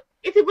to do,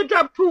 if we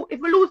drop 2, if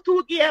we lose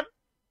 2 games,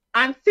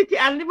 and City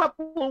and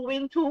Liverpool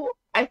win 2,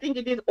 I think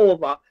it is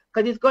over,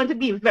 because it's going to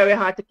be very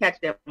hard to catch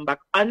them back,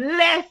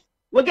 unless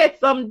we get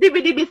some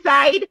DVD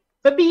side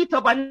to beat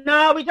up and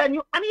Norwich and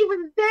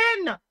even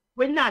then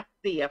we're not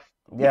safe.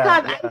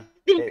 Because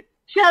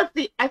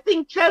I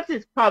think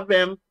Chelsea's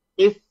problem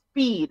is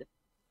speed.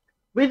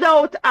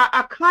 Without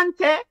a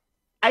Kante,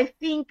 I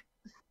think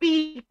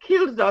speed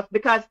kills us,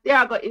 because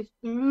Thiago is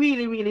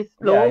really, really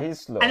slow. Yeah,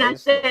 he's slow. And I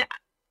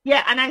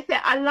say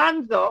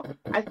Alonso,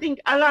 I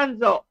think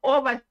Alonso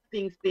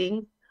overthinks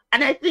things.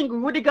 And I think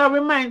Rudiger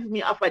reminds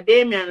me of a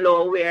Damian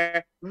Lowe,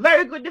 where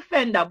very good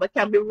defender, but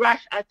can be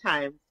rash at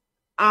times.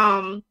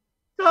 So,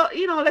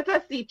 let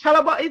us see.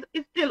 Chalobah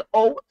is still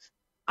out.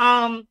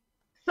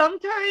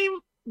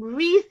 Sometimes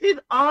Reece is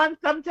on,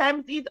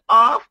 sometimes he's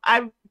off.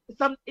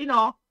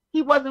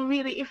 He wasn't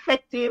really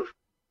effective.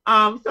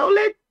 So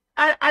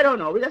I don't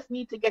know. We just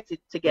need to get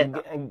it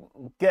together.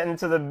 Getting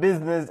to the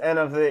business end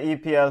of the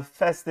EPL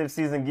festive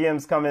season,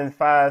 games coming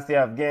fast. You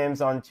have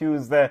games on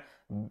Tuesday.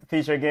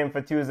 Feature game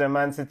for Tuesday,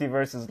 Man City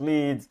versus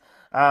Leeds.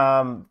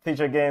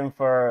 Feature game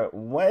for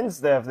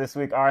Wednesday of this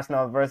week,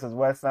 Arsenal versus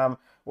West Ham.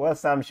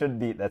 West Ham should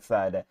beat that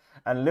side.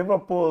 And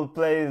Liverpool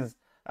plays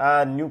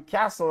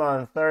Newcastle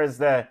on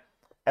Thursday.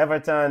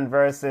 Everton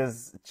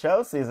versus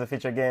Chelsea is a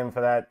feature game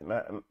for that.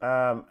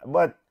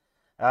 But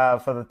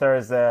for the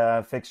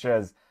Thursday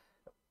fixtures,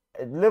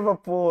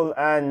 Liverpool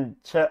and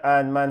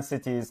Man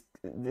City,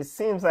 it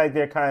seems like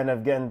they're kind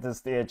of getting to the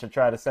stage to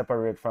try to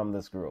separate from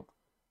this group.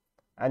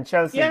 And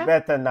Chelsea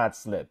better not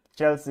slip.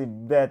 And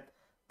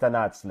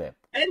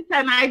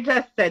I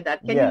just said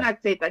that. Can you not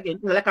say it again?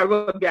 It's like a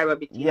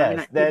rugby team.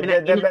 Yes, they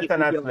better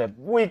not slip.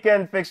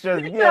 Weekend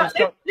fixtures.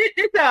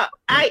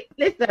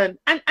 Listen,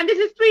 and this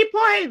is 3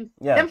 points.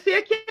 Yes. Them say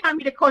you can't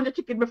be the country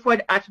chicken before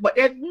the match, but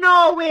there's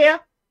no way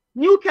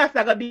Newcastle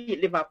are going to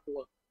beat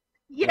Liverpool.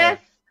 Yes,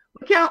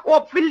 we can't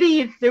hope for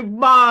Leeds to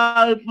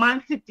ball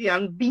Man City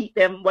and beat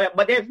them,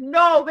 but there's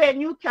no way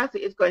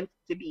Newcastle is going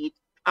to beat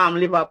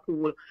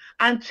Liverpool.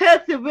 And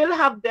Chelsea will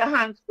have their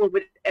hands full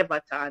with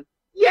Everton.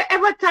 Yeah,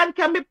 Everton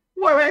can be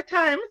poor at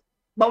times,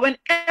 but when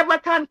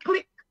Everton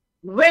click,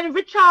 when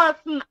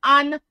Richarlison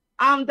and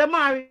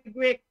Damari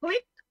Gray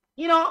click,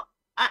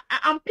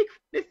 I'm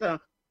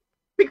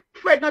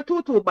Pickford not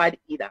too bad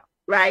either.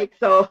 right?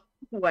 So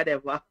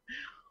whatever.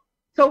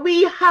 So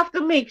we have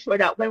to make sure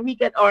that when we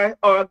get our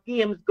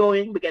games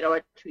going, we get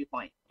our 3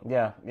 points.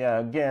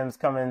 Yeah. Games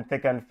coming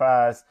thick and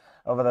fast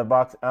over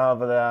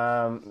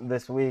the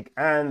this week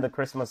and the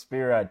Christmas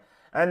period,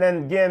 and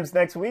then games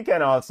next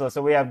weekend also.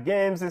 So we have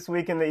games this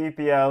week in the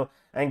EPL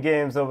and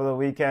games over the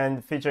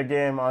weekend. Feature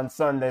game on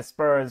Sunday: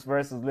 Spurs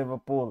versus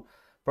Liverpool.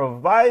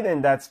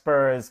 Providing that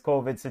Spurs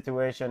COVID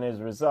situation is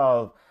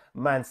resolved,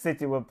 Man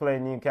City will play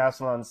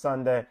Newcastle on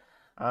Sunday.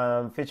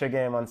 Feature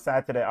game on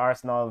Saturday: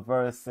 Arsenal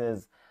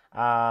versus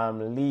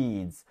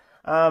Leeds.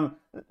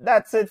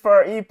 That's it for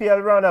our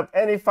EPL roundup.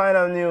 Any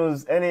final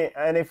news?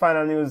 Any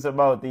final news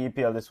about the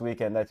EPL this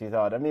weekend that you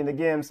thought? I mean, the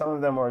games, some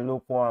of them were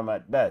lukewarm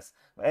at best.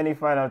 Any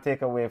final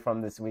takeaway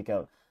from this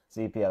weekend's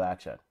EPL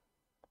action?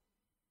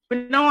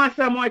 We don't want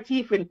some more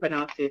teeth in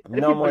penalties.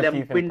 No more teeth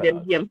in penalties. Win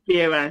them game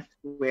fair and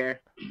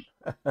square.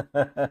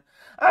 All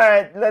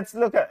right, let's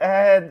look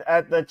ahead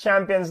at the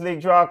Champions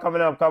League draw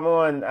coming up. Come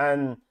on,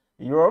 and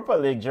Europa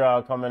League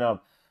draw coming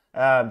up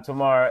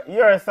tomorrow.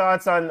 Your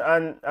thoughts on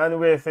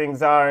where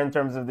things are in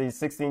terms of these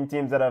 16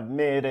 teams that have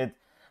made it,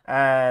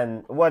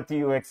 and what do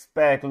you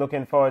expect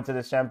looking forward to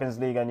the Champions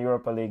League and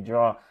Europa League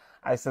draw?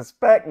 I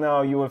suspect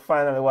now you will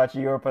finally watch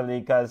Europa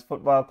League because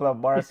Football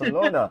Club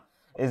Barcelona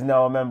is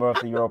now a member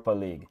of the Europa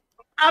League.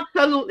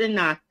 Absolutely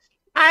not.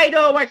 I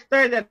don't watch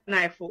Thursday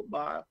night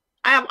football.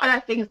 I have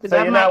other things to do.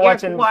 So you're not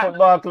watching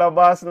Football Club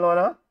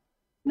Barcelona?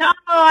 No,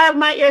 I have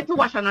my ear to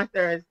watch on a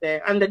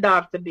Thursday and the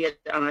dog to be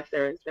on a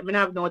Thursday. I mean, I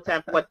have no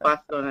time for what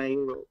Barcelona and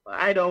Europa.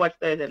 I don't watch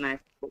Thursday night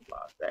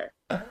football, sir.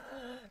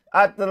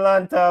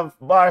 Atalanta,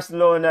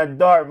 Barcelona,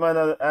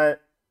 Dortmund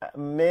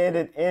made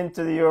it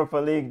into the Europa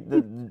League.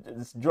 The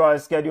draw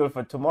is scheduled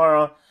for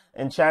tomorrow.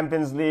 In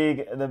Champions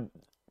League, the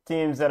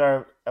teams that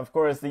are, of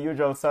course, the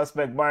usual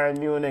suspect: Bayern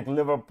Munich,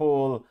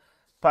 Liverpool,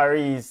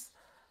 Paris,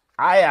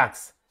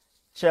 Ajax,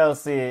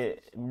 Chelsea,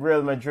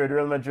 Real Madrid.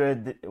 Real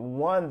Madrid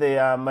won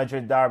the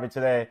Madrid derby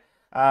today.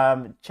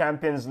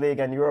 Champions League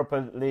and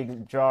Europa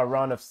League draw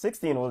round of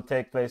 16 will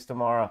take place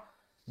tomorrow.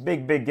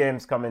 Big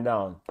games coming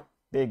down.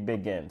 Big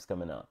games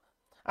coming out.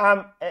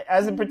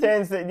 As it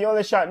pertains to the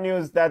only short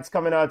news that's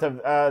coming out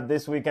of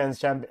this week's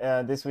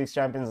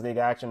Champions League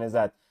action is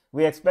that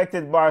we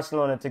expected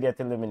Barcelona to get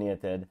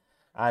eliminated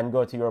and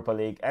go to Europa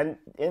League. And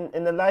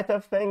in the light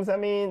of things, I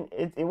mean,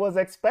 it was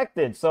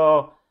expected.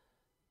 So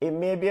it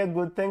may be a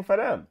good thing for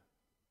them.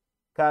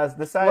 Because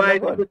the side Why are is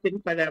it good. a good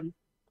thing for them?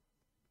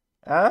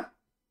 Huh?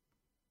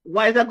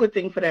 Why is it a good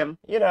thing for them?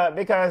 You know,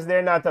 because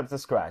they're not up to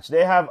scratch.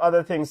 They have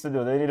other things to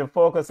do. They need to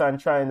focus on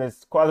trying to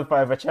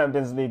qualify for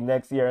Champions League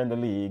next year in the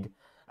league.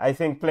 I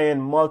think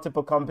playing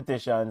multiple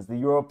competitions, the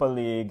Europa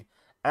League,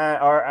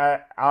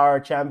 or our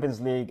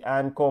Champions League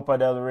and Copa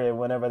del Rey,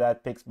 whenever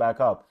that picks back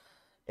up,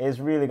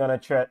 is really going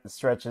to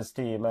stretch his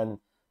team. And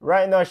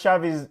right now,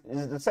 Xavi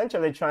is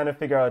essentially trying to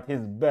figure out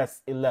his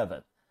best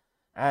 11.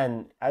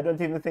 And I don't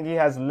even think he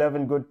has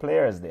 11 good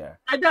players there.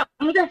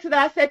 That's what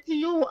I said to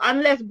you.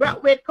 Unless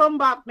Braithwaite come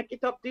back, make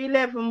it up to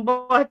 11.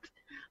 But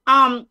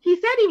he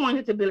said he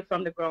wanted to build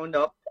from the ground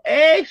up.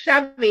 Hey,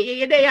 Xavi,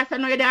 you're there, so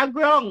you're there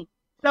ground.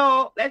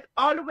 So let's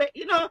all the way,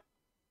 you know,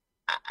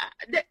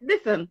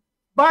 listen,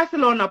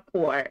 Barcelona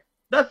poor.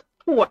 That's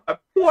poor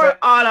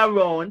all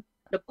around.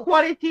 The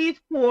quality is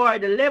poor,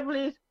 the level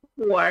is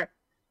poor.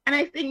 And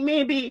I think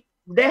maybe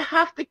they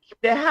have to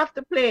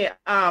play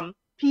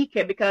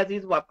PK because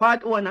he's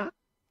part owner.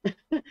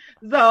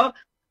 So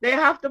they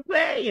have to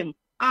play him.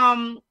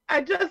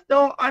 I just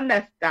don't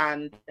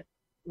understand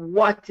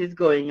what is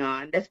going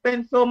on. They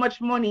spend so much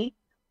money.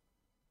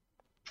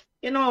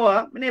 You know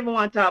what? I never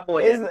want to talk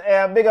about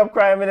it. Big up,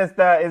 Prime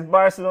Minister. Is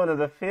Barcelona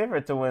the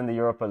favorite to win the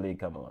Europa League?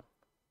 Come on.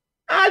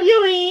 All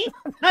you mean?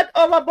 Not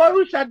over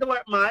Borussia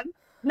Dortmund.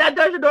 Not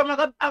Borussia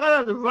Dortmund. I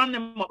got to run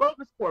them up. Run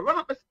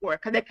up the score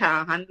because they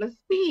can't handle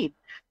speed.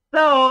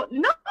 So,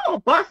 no,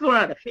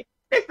 Barcelona the favorite.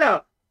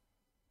 Listen,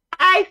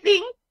 I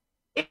think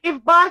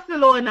if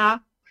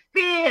Barcelona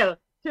fail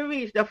to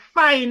reach the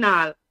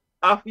final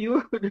of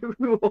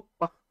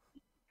Europa,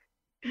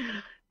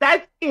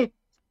 that's it.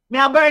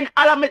 I burn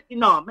all of my,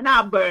 no, I'm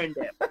not burn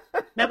them.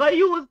 I'm going to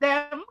use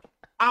them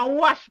and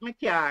wash my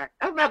car.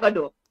 That's what I'm going to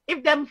do.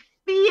 If them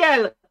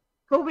fail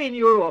to win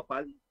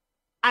Europa,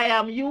 I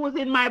am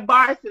using my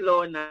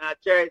Barcelona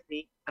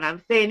jersey, and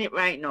I'm saying it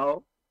right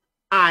now,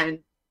 and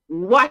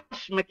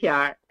wash my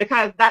car,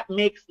 because that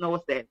makes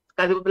no sense.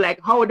 Because it would be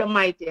like how the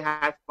mighty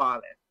has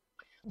fallen.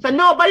 So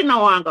nobody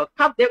now want to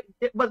go.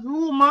 There was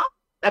rumor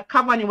that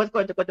Cavani was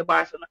going to go to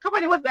Barcelona.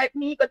 Cavani was like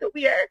me, got to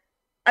wear,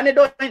 and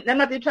they're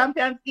not the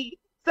Champions League.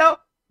 So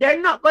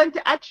they're not going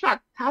to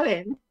attract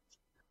talent.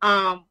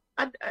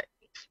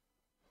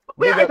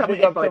 Big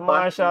up to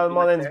Marshall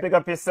Mullins. Big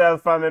up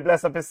yourself, family.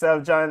 Bless up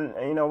yourself, John.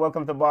 You know,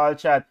 welcome to Ball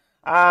Chat.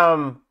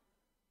 Come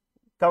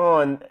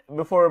on.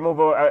 Before we move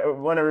on, I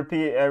want to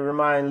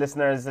remind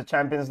listeners the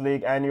Champions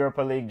League and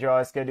Europa League draw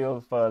is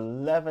scheduled for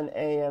 11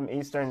 a.m.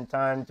 Eastern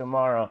Time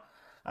tomorrow.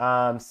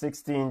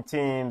 16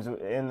 teams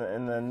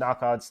in the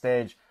knockout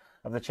stage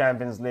of the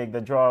Champions League.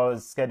 The draw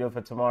is scheduled for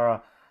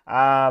tomorrow.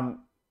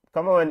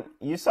 come on,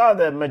 you saw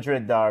the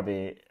Madrid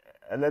derby.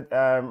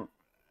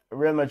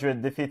 Real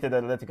Madrid defeated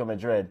Atletico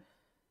Madrid.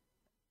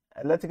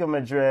 Atletico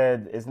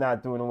Madrid is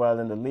not doing well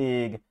in the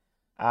league.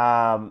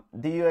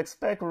 Do you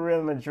expect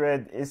Real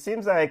Madrid? It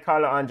seems like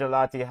Carlo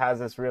Ancelotti has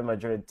this Real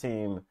Madrid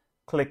team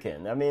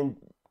clicking. I mean,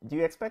 do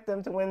you expect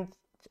them to win?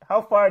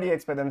 How far do you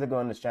expect them to go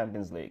in the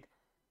Champions League?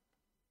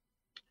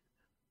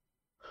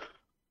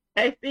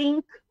 I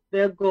think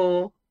they'll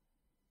go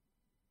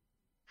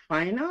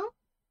final.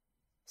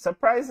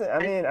 Surprising. I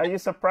mean, are you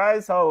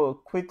surprised how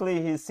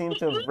quickly he seemed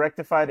to have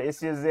rectified the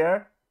issues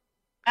there?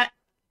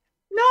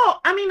 No,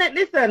 I mean, like,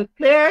 listen,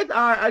 players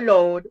are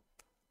allowed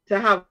to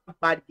have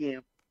bad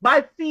games,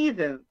 bad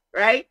seasons,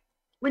 right?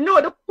 We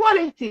know the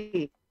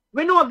quality.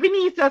 We know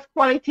Vinicius'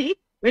 quality.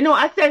 We know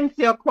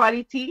Asensio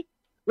quality.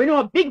 We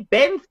know Big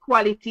Ben's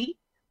quality.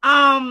 We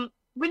know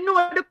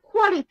the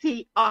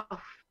quality of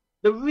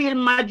the Real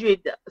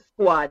Madrid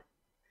squad.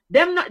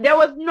 There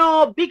was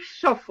no big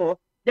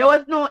shuffle. There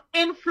was no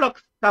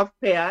influx of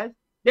players.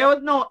 There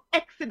was no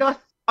exodus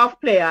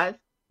of players.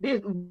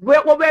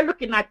 What we're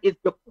looking at is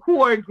the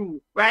core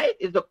group, right?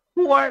 Is the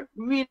core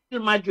Real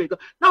Madrid.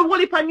 Now,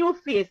 only for new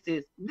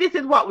faces. This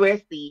is what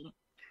we're seeing.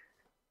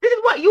 This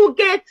is what you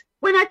get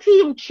when a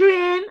team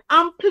train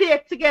and play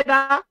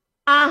together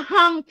and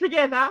hang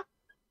together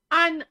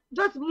and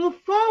just move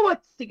forward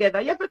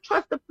together. You have to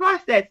trust the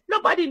process.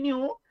 Nobody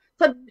knew.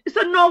 So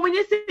now when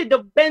you see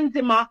the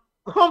Benzema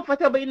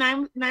comfortable in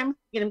him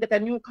get a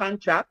new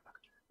contract,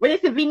 when you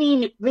see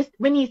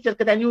Vinicius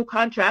get a new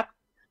contract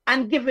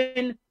and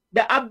given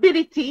the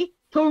ability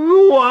to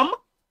roam,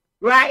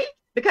 right?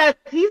 Because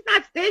he's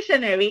not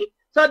stationary.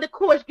 So the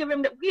coach give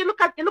him you look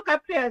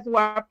at players who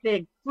are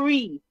playing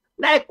free.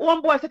 Like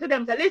one boy said to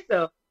them,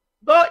 listen,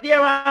 go out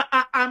there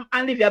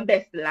and live your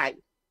best life.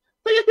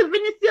 So you see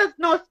Vinicius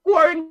now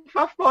scoring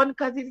for fun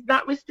because he's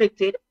not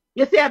restricted.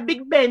 You see a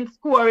Big Ben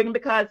scoring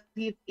because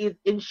he's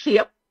in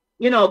shape,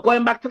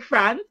 going back to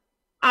France.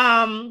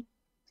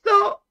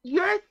 So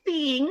you're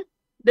seeing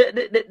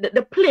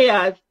the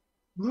players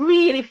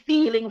really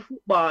feeling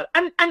football,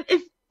 and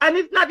it's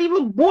not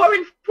even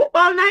boring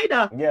football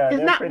neither. Yeah,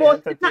 it's not no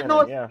sit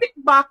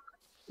back.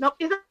 No,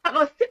 it's not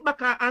no sit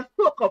back and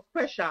soak up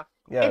pressure.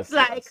 Yes, it's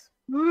like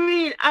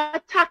real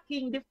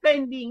attacking,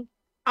 defending,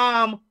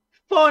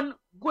 fun,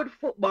 good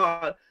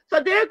football.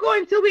 So they're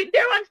going to win.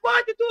 They're on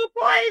 42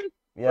 points.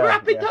 Yeah,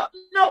 Wrap it up.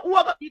 No,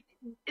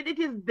 it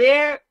is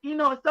there.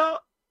 So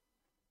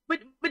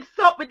with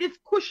this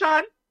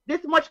cushion,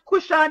 this much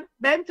cushion,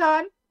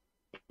 Benton,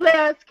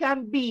 players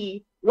can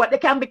be what they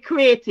can be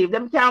creative.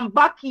 They can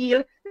back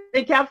heel.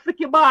 They can flick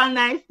your ball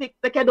nice.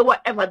 They can do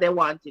whatever they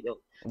want to do.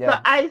 Yeah. So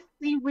I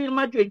see Real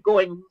Madrid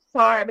going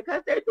far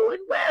because they're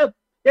doing well.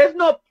 There's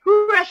no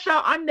pressure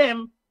on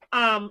them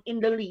in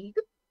the league.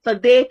 So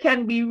they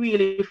can be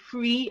really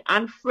free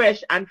and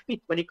fresh and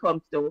fit when it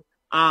comes to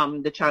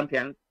the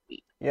Champions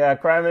League. Yeah,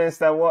 Prime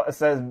Minister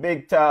says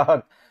big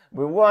talk.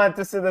 We want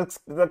to see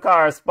the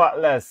car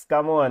spotless.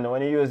 Come on,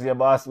 when you use your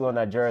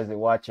Barcelona jersey,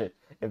 watch it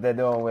if they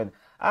don't win.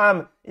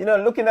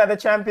 Looking at the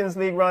Champions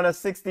League round of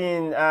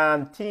 16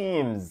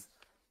 teams,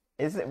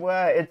 it's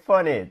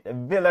funny.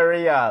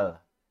 Villarreal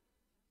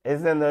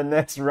is in the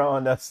next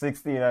round of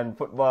 16 and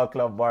Football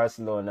Club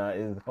Barcelona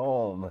is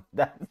home.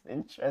 That's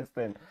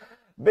interesting.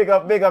 Big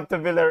up to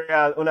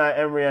Villarreal, Unai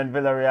Emery and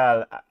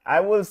Villarreal. I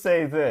will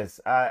say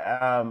this,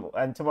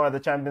 and tomorrow the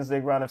Champions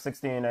League round of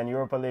 16 and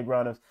Europa League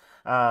round of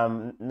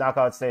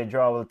knockout stage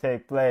draw will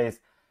take place.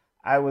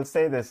 I will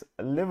say this,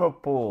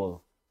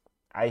 Liverpool,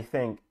 I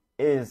think,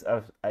 is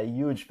a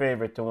huge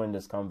favorite to win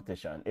this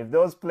competition. If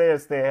those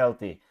players stay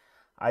healthy,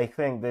 I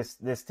think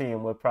this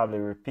team will probably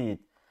repeat.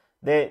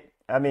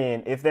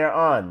 If they're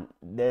on,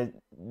 there's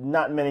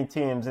not many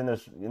teams in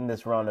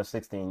this round of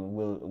 16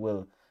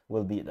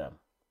 will beat them.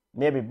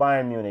 Maybe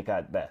Bayern Munich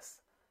at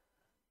best.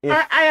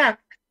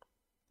 Ajax.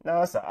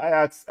 No, so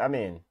Ajax.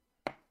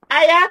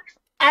 Ajax,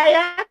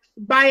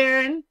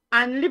 Bayern,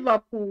 and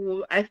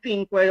Liverpool, I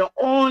think, were the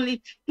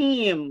only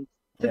teams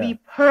to be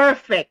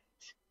perfect.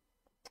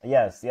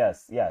 Yes.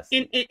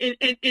 In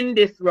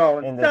this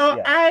round.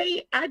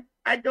 I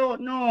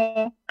don't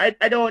know. I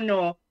don't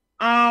know.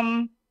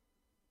 I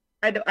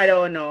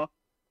don't know.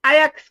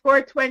 Ajax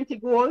scored 20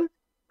 goals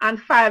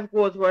and 5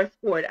 goals were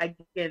scored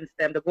against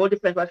them. The goal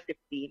difference was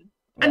 15.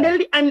 Yeah.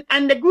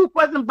 And the group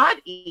wasn't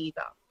bad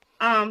either.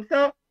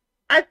 So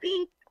I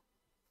think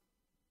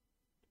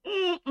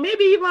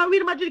maybe even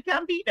Real Madrid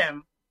can beat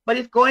them. But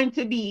it's going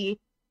to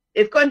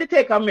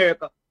take a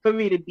miracle to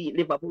really beat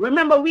Liverpool.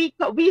 Remember we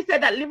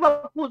said that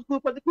Liverpool's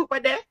group was the group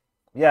of death?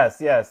 Yes,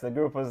 the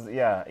group was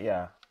yeah.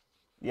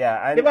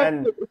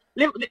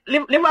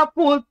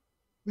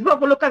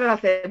 Liverpool look at us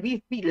and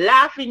say, we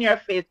laugh in your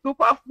face.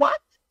 Group of what?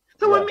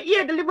 So when we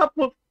hear the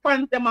Liverpool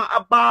fans them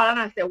a ball and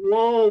I say,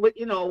 whoa,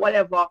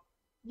 whatever,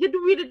 you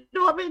really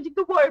don't have anything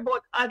to worry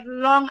about as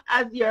long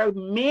as your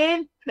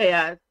main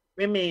players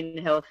remain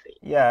healthy.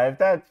 Yeah, if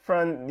that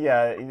front,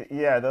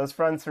 those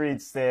front three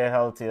stay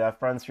healthy.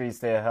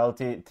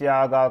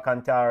 Thiago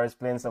Alcantara is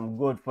playing some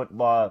good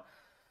football.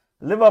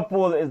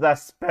 Liverpool is a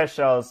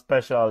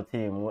special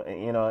team.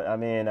 You know, I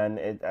mean, and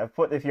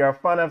if you're a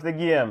fan of the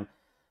game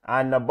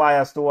and a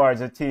bias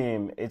towards the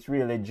team, it's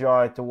really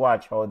joy to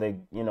watch how they,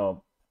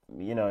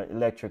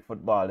 electric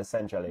football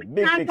essentially.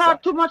 Can't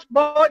talk too much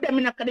about them.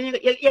 You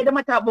hear them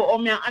talk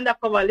about me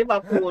undercover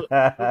Liverpool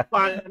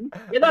fan.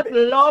 You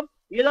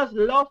just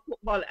love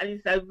football, and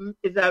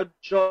it's a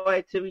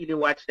joy to really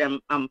watch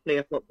them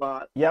play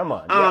football. Yeah,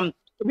 man.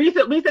 We used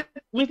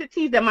to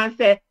tease them and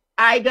say,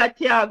 I got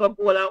Thiago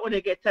goal, I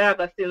only get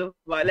Thiago silver,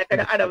 like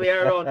the other way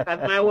around, because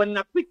my one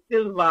a quick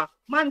silver.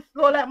 Man,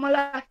 slow like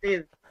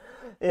molasses.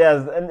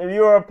 Yes, and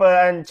Europe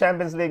and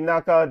Champions League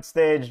knockout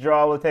stage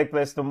draw will take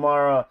place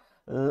tomorrow,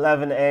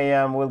 11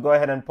 a.m. We'll go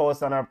ahead and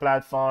post on our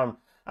platform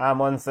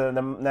once the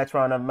next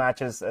round of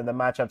matches, the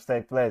matchups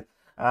take place,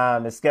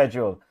 is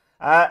scheduled.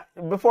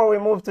 Before we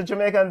move to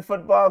Jamaican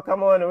football,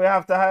 come on, we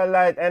have to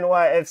highlight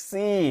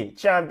NYFC,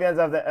 champions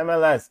of the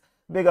MLS.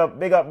 Big up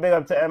to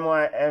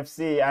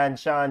NYFC and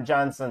Sean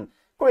Johnson.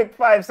 Quick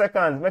 5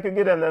 seconds, make you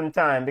give them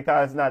time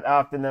because it's not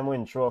often them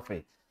win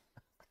trophy.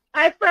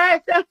 I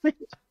first win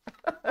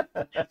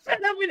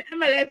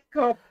MLS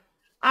Cup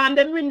and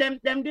then win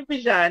them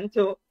division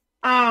too.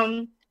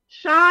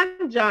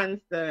 Sean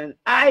Johnson,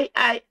 my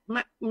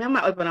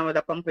husband was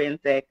a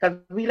complaint say because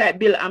we like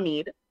Bill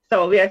Hamid,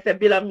 so we said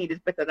Bill Hamid is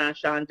better than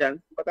Sean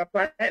Johnson, but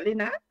apparently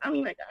not.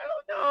 I'm like, I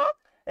don't know.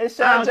 Is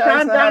Sean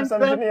Johnson have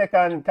some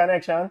Jamaican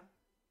connection?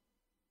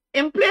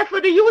 Him play for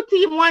the U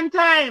team one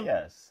time.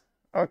 Yes.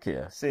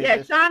 Okay. See,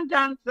 yeah, Sean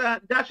Johnson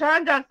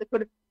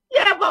could.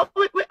 Yeah, but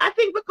I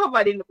think we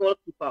covered in the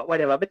goalkeeper,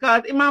 whatever,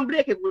 because Imam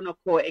Blake is going to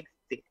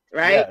coexist,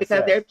 right? Yes,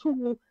 because they're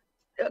two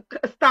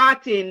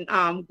starting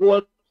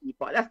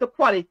goalkeeper. That's the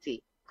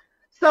quality.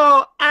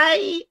 So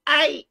I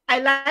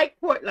like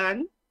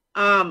Portland.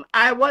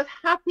 I was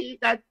happy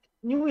that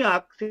New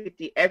York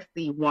City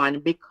FC won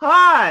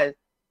because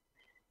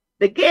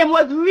the game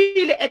was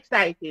really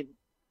exciting.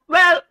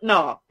 Well,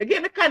 no, the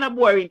game is kind of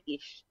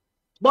boring-ish,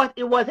 but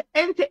it was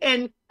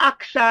end-to-end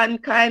action,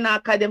 kind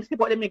of, because them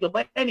skip out the middle.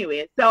 But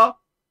anyway, so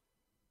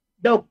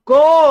the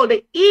goal,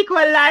 the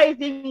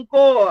equalizing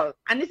goal,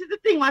 and this is the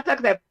thing I talk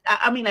about.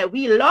 I mean,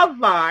 we love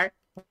VAR,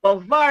 but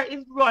VAR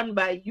is run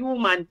by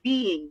human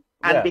beings,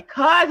 and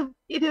because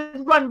it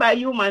is run by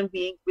human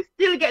beings, we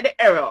still get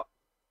the error.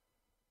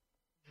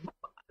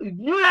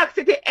 New York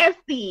City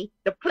FC,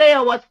 the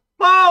player was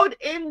fouled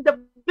in the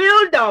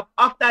build-up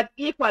of that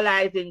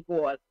equalizing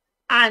goal.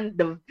 And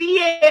the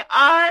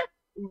VAR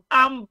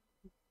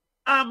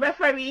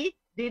referee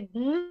did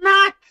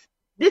not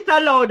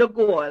disallow the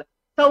goal.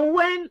 So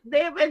when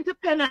they went to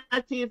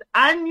penalties,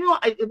 I knew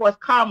it was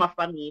karma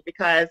for me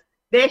because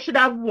they should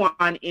have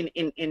won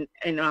in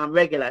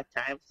regular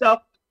time. So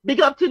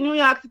big up to New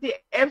York City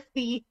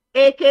FC,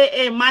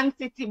 aka Man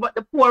City, but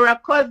the poorer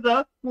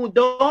cousin who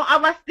don't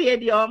have a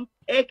stadium,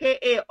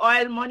 aka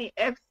Oil Money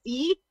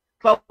FC,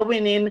 for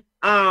winning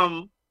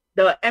the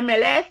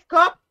MLS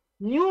Cup.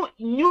 New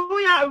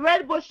York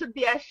Red Bull should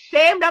be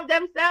ashamed of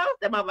themselves.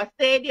 They have a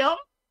stadium.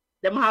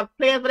 They have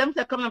players for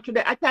themselves coming up to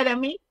the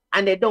academy,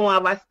 and they don't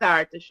have a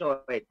star to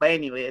show it. But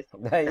anyways.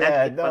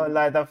 Yeah, don't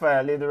light a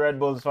fire. Leave the Red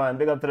Bulls fan.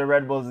 Big up to the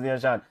Red Bulls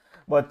nation.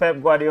 But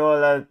Pep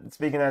Guardiola,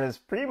 speaking at his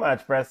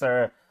pre-match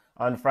presser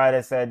on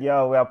Friday, said,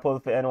 yo, we are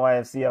pulled for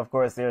NYFC. Of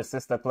course, their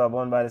sister club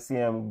owned by the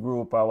CM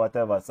group or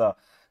whatever. So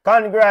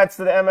congrats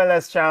to the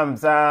MLS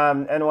champs,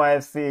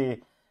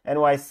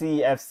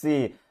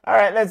 NYCFC. All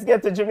right, let's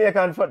get to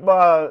Jamaican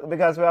football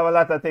because we have a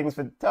lot of things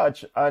to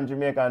touch on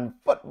Jamaican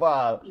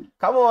football.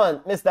 Come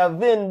on, Mr.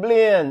 Vin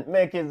Blaine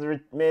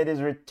made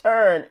his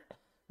return.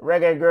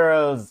 Reggae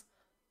Girls'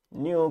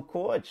 new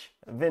coach.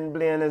 Vin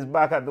Blaine is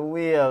back at the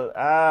wheel.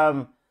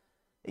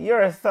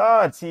 Your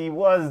thoughts? He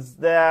was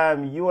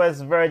the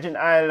U.S. Virgin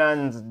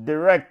Islands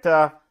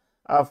director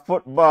of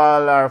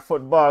football or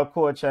football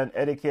coach and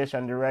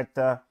education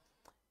director.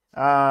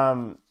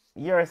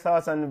 Your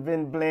thoughts on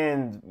Vin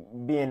Blaine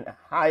being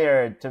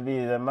hired to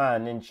be the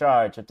man in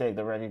charge to take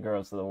the Reggae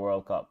Girls to the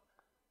World Cup?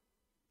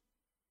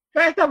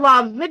 First of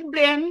all, Vin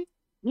Blaine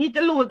need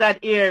to lose that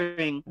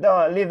earring.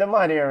 No, leave the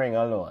man earring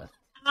alone.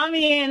 I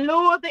mean,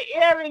 lose the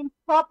earring,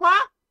 Papa.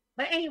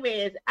 But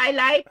anyways, I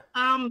like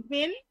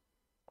Vin.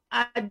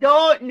 I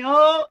don't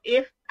know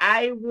if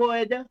I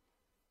would.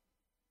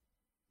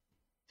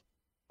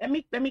 Let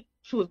me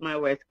choose my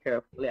words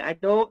carefully. I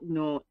don't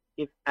know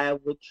if I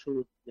would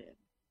choose Vin,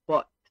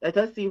 but let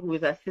us see who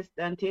his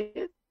assistant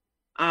is.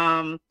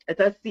 Let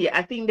us see.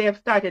 I think they have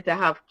started to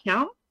have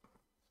camp.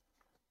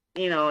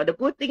 You know, the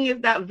good thing is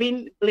that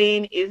Vin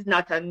Blaine is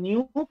not a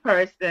new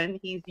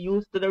person. He's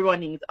used to the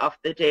runnings of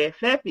the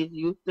JFF. He's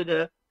used to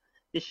the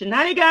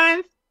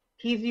shenanigans.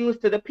 He's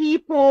used to the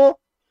people.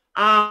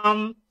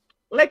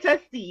 Let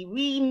us see.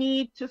 We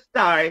need to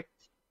start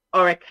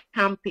our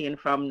campaign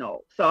from now.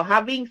 So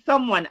having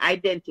someone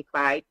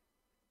identified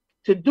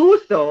to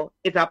do so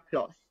is a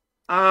plus.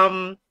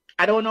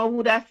 I don't know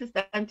who the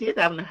assistant is.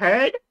 I haven't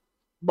heard,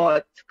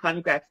 but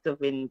congrats to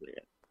Vin Blaine.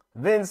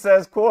 Vin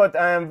says, quote,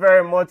 I am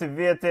very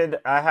motivated.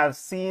 I have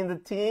seen the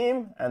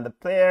team and the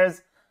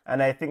players,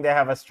 and I think they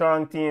have a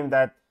strong team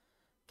that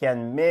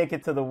can make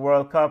it to the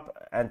World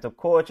Cup, and to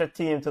coach a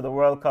team to the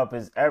World Cup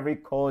is every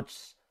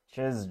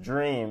coach's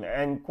dream,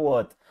 end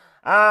quote.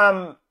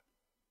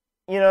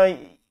 You know,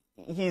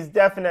 he's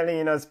definitely,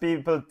 you know,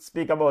 people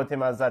speak about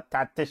him as a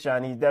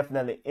tactician. He's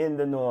definitely in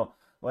the know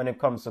when it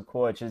comes to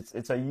coach.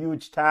 It's a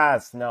huge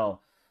task now.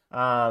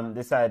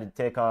 Decided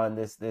to take on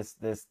this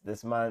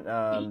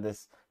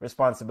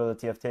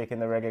responsibility of taking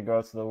the Reggae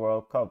Girls to the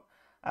World Cup.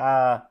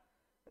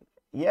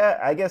 Yeah,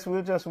 I guess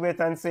we'll just wait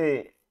and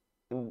see.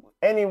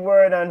 Any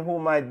word on who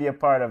might be a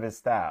part of his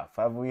staff?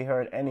 Have we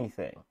heard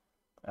anything?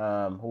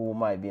 Who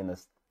might be in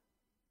this?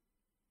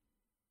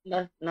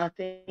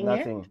 Nothing.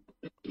 Nothing.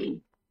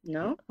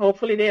 No.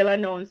 Hopefully they'll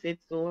announce it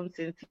soon,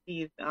 since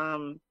he's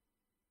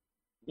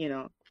you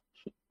know,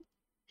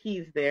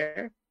 he's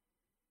there.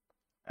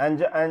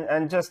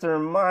 And just to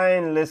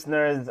remind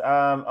listeners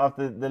of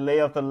the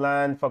lay of the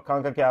land for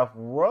CONCACAF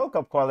World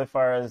Cup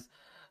qualifiers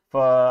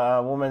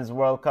for Women's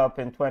World Cup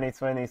in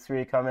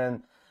 2023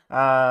 coming.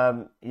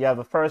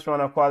 The first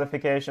round of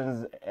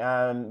qualifications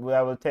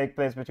that will take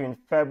place between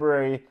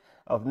February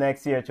of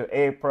next year to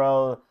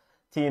April.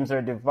 Teams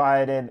are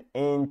divided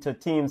into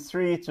teams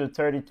 3 to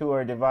 32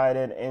 are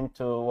divided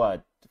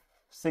into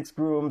six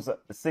groups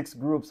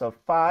of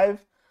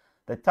 5.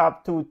 The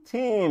top 2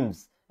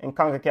 teams in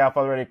CONCACAF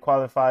already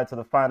qualified to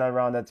the final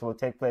round that will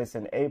take place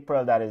in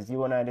April. That is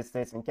United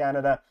States and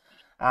Canada.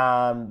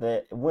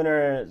 The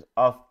winners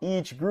of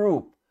each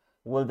group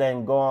will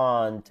then go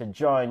on to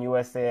join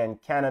USA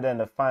and Canada in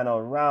the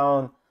final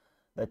round.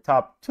 The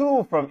top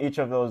 2 from each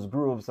of those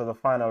groups of the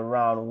final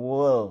round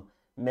will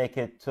make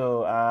it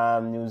to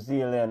New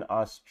Zealand,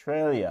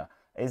 Australia.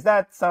 Is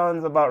that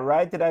sounds about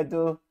right?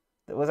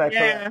 Was I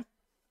correct?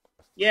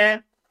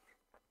 Yeah.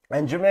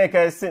 And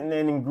Jamaica is sitting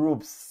in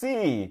Group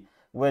C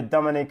with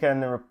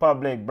Dominican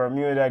Republic,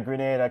 Bermuda,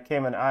 Grenada,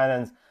 Cayman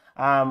Islands.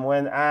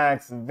 When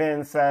asked,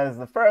 Vince says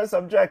the first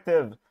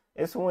objective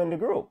is to win the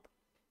group.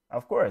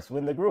 Of course,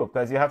 win the group,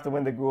 because you have to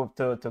win the group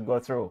to go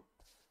through.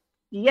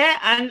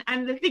 Yeah,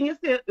 and the thing is,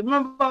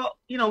 remember,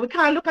 you know, we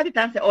can't look at it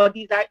and say, oh,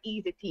 these are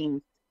easy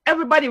teams.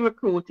 Everybody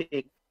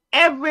recruiting.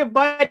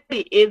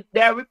 Everybody is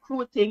there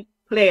recruiting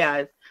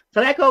players.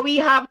 So like how we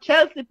have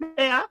Chelsea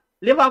player,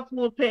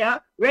 Liverpool player,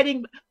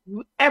 Reading,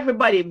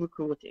 everybody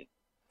recruiting.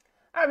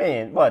 I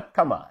mean, but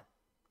come on.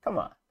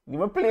 You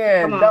were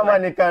playing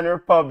Dominican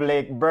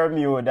Republic,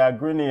 Bermuda,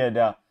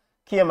 Grenada,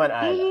 Cayman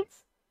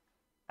Islands.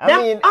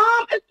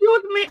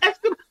 Excuse me.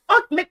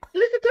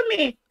 Listen to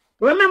me.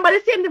 Remember the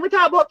same thing we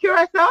talked about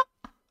Curacao?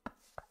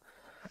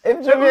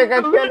 If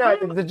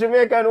the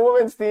Jamaican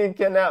women's team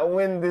cannot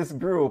win this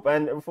group,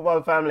 and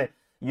football family,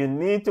 you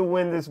need to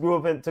win this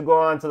group and to go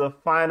on to the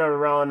final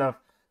round of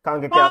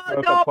CONCACAF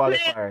World Cup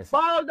qualifiers.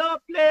 Ball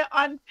don't play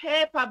on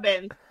paper,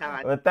 Benson.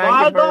 Well,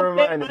 thank you for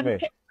reminding me.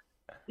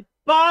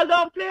 Ball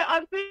don't play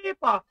on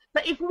paper.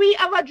 So if we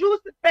have a Drew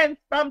Spence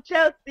from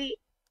Chelsea,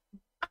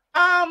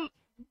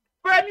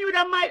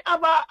 Bermuda might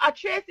have a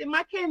Tracy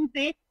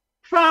McKenzie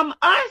from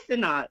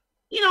Arsenal.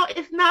 You know,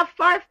 it's not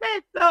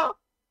far-fetched. So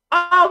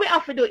all we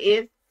have to do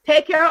is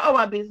take care of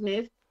our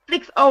business,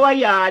 fix our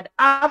yard,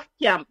 off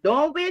camp.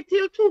 Don't wait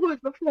till 2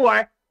 weeks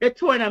before the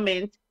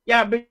tournament.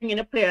 You're bringing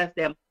the players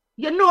them.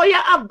 You know you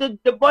have the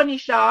Bunny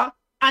Shaw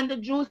and the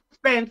Drew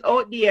Spence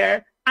out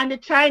there, and the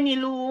Chinese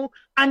Lou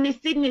and the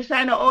Sydney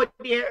Shiner out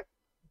there.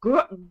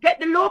 Get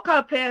the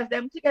local players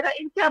them together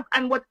in camp.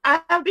 And what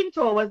I have been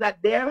told was that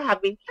they're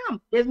having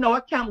camp. There's no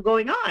camp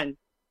going on.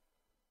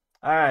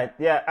 All right,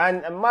 yeah,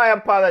 and my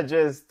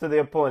apologies to the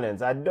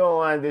opponents. I don't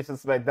want to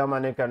disrespect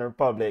Dominican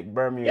Republic,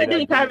 Bermuda. You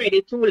did it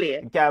already, too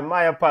late. Okay,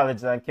 my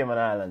apologies on Cayman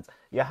Islands.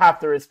 You have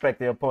to respect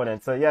the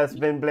opponent. So yes,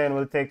 Vin Blaine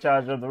will take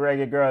charge of the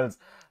Reggae Girls.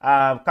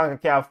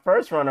 CONCACAF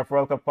first round of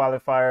World Cup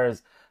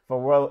qualifiers for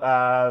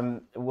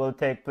will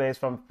take place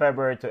from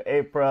February to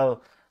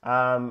April.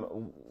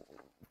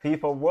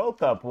 FIFA World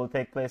Cup will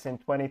take place in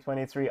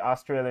 2023.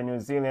 Australia, New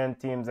Zealand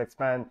teams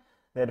expanded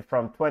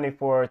from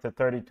 24 to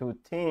 32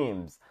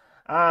 teams.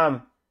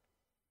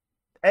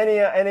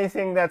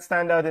 Anything that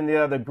stand out in the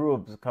other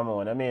groups? Come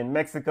on. I mean,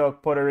 Mexico,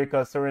 Puerto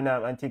Rico,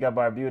 Suriname, Antigua,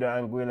 Barbuda,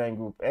 Anguilla in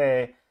Group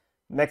A.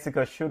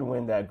 Mexico should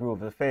win that group,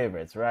 the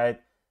favorites, right?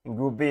 In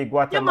Group B,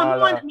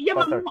 Guatemala. We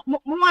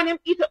want them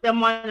eat up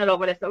them one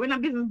over there. So we're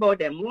not business about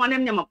them. We want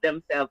them up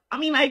themselves. I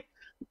mean, like,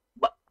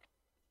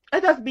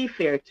 let us be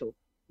fair too.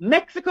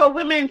 Mexico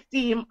women's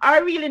team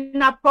are really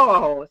not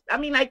powerhouse. I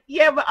mean, like,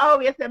 we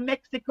always say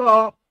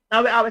Mexico.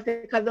 Now we always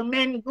say because the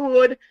men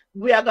good,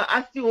 we are gonna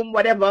assume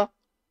whatever.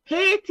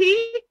 Haiti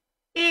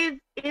is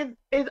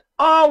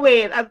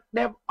always,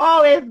 they've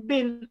always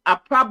been a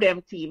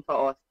problem team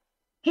for us.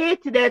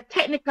 Haiti, they're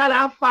technical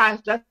and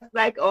fast, just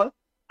like us.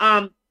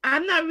 I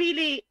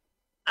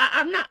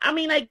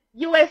mean, like,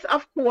 US,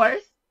 of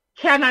course,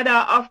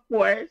 Canada, of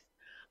course.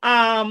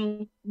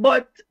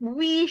 But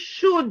we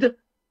should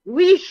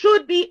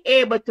be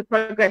able to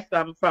progress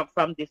from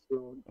this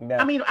road.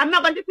 Yeah. I mean, I'm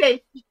not going to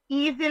say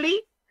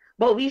easily,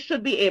 but we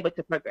should be able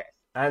to progress.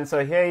 And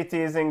so Haiti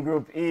is in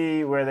Group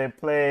E, where they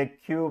play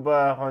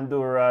Cuba,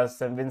 Honduras,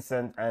 St.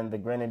 Vincent, and the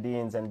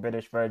Grenadines and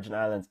British Virgin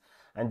Islands.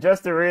 And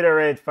just to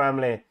reiterate,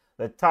 family,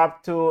 the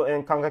top two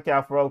in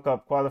CONCACAF World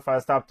Cup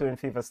qualifiers, top two in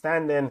FIFA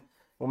standing,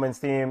 women's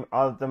team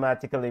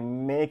automatically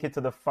make it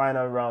to the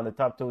final round. The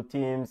top two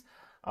teams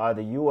are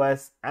the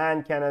US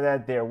and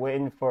Canada. They're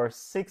waiting for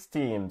 6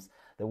 teams.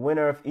 The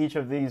winner of each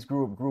of these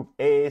Group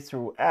A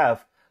through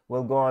F,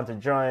 will go on to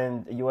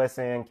join the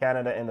USA and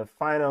Canada in the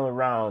final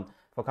round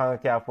for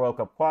CONCACAF World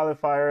Cup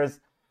qualifiers.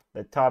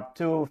 The top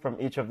 2 from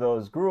each of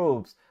those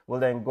groups will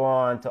then go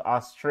on to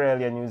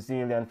Australia, New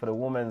Zealand for the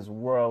Women's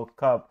World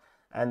Cup.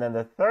 And then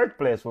the third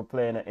place will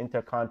play in an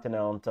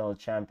Intercontinental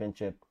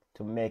Championship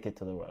to make it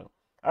to the World.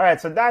 All right,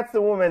 so that's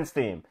the women's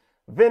team.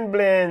 Vin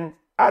Blaine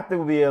at the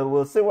wheel.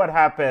 We'll see what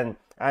happens.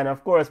 And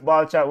of course,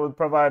 Ball Chat will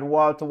provide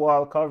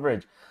wall-to-wall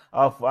coverage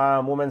of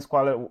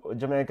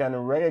Jamaican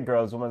Reggae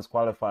Girls women's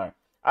qualifier.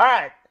 All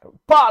right,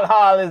 Paul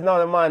Hall is now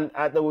the man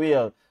at the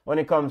wheel when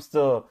it comes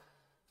to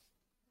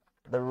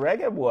the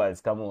Reggae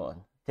Boys. Come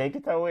on, take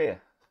it away.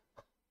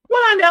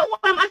 Well, and that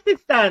one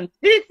assistant,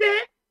 did he say?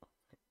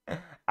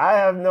 I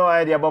have no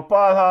idea, but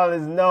Paul Hall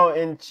is now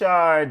in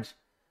charge.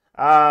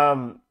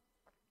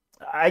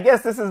 I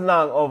guess this is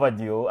long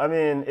overdue. I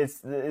mean,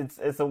 it's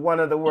one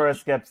of the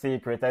worst kept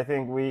secret. I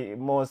think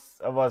most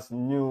of us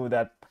knew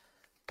that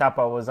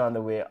Tappa was on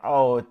the way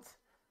out.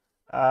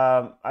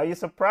 Are you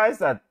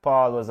surprised that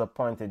Paul was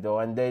appointed though?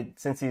 And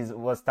since he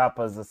was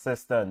Tappa's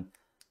assistant,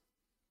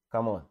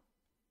 come on.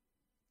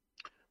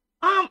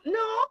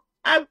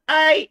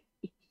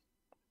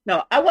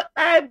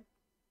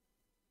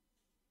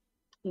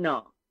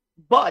 No.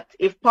 But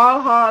if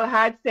Paul Hall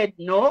had said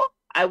no,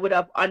 I would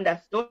have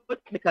understood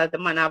because the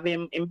man have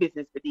him in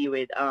business to deal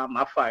with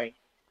Afari.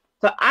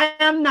 So I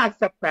am not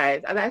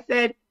surprised. As I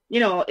said,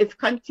 it's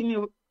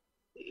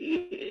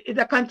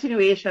a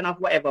continuation of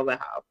whatever we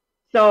have.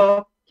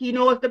 So he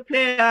knows the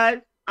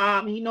players,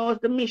 he knows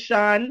the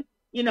mission.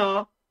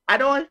 I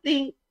don't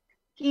think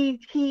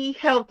he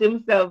helped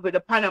himself with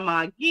the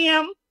Panama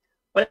game,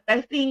 but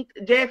I think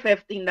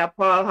JFF think that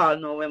Paul Hall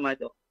know what I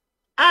do.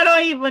 I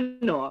don't even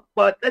know,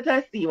 but let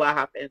us see what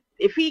happens.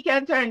 If he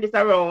can turn this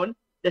around,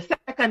 the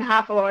second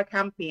half of our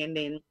campaign,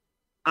 then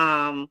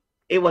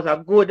it was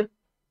a good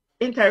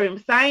interim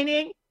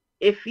signing.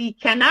 If he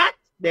cannot,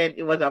 then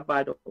it was a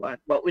bad one.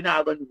 But we're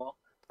not going to know.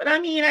 But I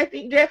mean, I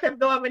think JFF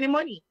don't have any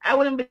money. I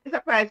wouldn't be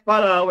surprised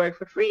Paul will work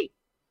for free.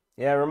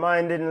 Yeah,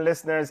 reminding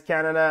listeners,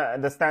 Canada,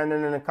 the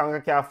standing in the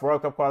CONCACAF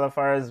World Cup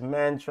qualifiers,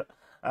 men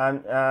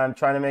trying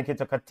to make it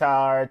to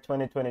Qatar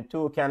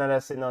 2022. Canada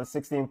sitting on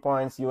 16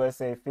 points,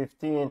 USA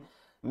 15,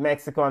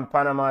 Mexico and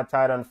Panama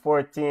tied on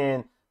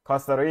 14.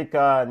 Costa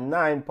Rica,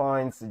 9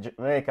 points.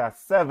 Jamaica,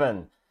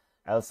 7.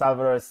 El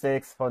Salvador,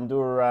 6.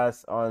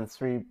 Honduras on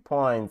 3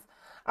 points.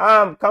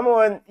 Come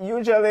on.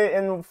 Usually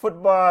in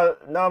football,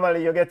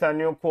 normally you get a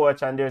new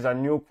coach and there's a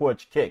new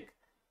coach kick.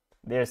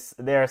 There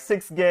are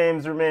 6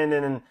 games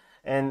remaining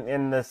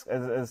in this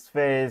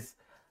phase.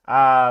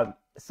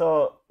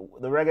 So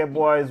the Reggae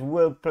Boys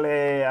will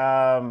play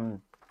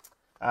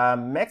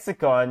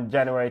Mexico on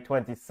January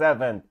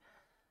 27th.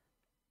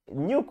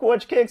 New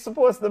coach kick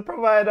supposed to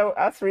provide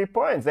 3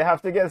 points. They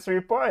have to get 3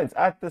 points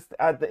at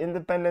the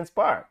Independence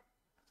Park.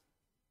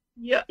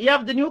 Yeah, you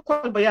have the new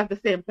coach, but you have the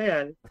same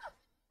players.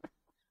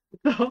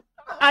 So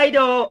I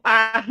don't.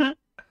 I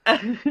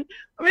don't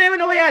even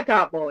know what you're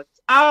talking about.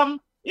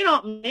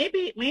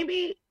 Maybe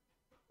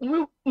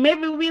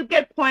we'll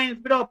get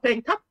points without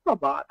playing top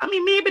ball. I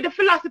mean, maybe the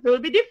philosophy will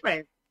be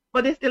different,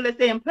 but they're still the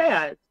same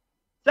players.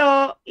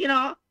 So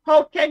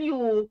how can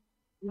you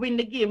win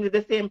the game with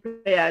the same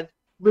players?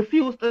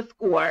 Refuse to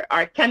score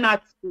or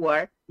cannot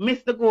score,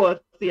 miss the goal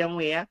same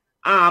way,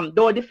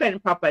 don't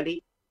defend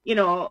properly,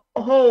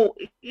 unless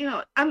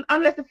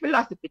the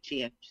philosophy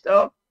change.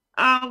 So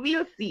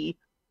we'll see.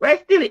 We're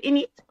still in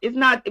it.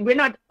 We're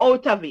not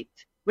out of it.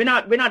 We're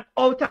not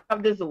out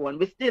of the zone.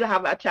 We still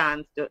have a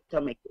chance to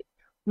make it.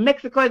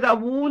 Mexico is a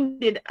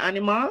wounded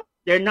animal.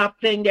 They're not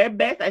playing their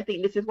best. I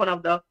think this is one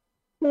of the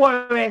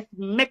poorest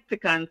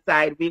Mexican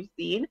side we've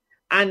seen,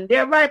 and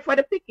they're right for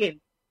the picking.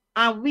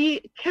 And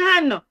we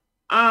can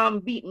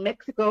beat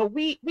Mexico.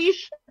 We beat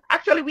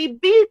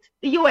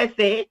the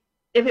USA.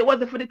 If it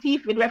wasn't for the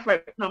TV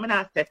referee, no, I'm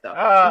not set up. If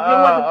it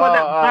wasn't for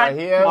that bad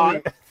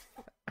call,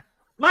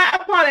 my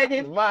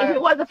apologies. If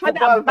it wasn't for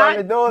that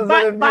bad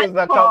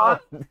call,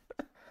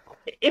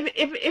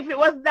 if it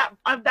was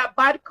that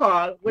bad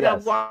call, would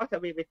have walked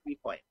away with 3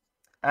 points.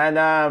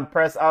 And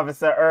press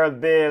officer Earl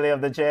Bailey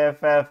of the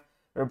JFF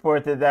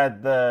reported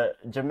that the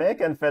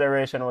Jamaican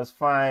Federation was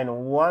fined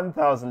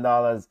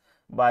 $1,000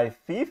 by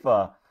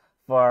FIFA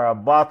for a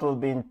bottle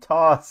being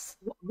tossed.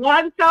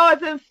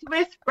 1,000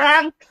 Swiss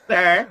francs,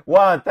 sir.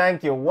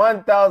 Thank you.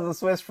 1,000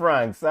 Swiss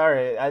francs.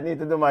 Sorry, I need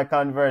to do my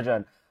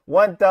conversion.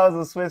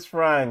 1,000 Swiss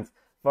francs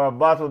for a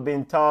bottle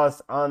being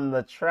tossed on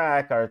the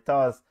track or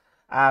tossed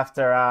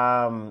after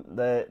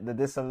the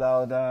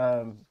disallowed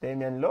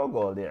Damien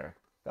logo there.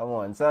 Come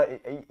on. So,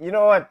 you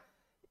know what?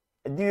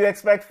 Do you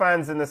expect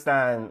fans in the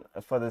stand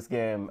for this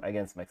game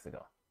against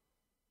Mexico?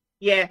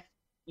 Yes.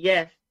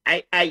 Yes.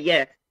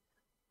 Yes.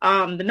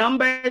 The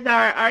numbers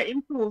are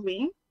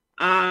improving.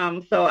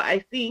 So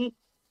I think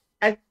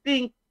I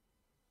think,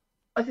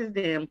 what's his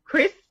name?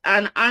 Chris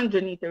and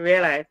Andrew need to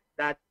realize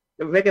that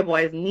the Reggae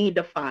Boys need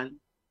the fans.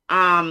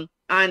 And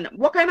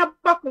what kind of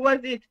buckle was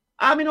it?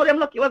 I know them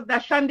lucky it was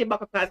that Shandy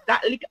buckle because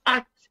that lick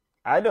at.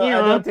 I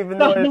don't even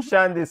know if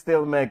Shandy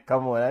still make.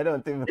 Come on, I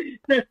don't even.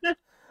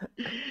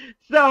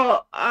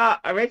 So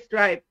a red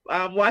stripe,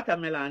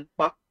 watermelon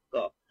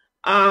buckle.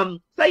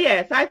 So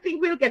yes, I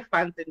think we'll get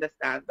fans in the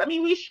stands. I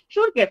mean, we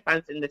should get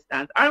fans in the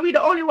stands. Aren't we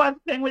the only ones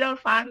playing without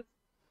fans?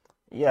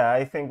 Yeah,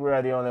 I think we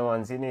are the only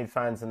ones. You need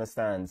fans in the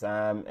stands.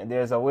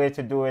 There's a way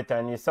to do it,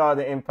 and you saw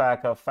the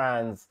impact of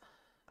fans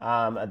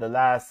at the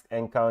last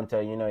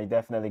encounter. You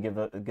definitely give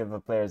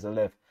the players a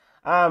lift.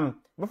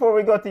 Before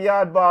we go to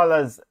Yard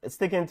Ballers,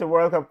 sticking to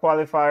World Cup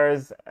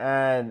qualifiers,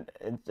 and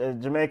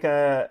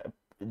Jamaica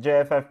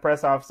JFF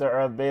press officer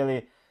Earl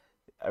Bailey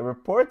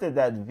reported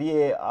that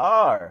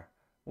VAR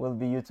will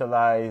be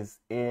utilized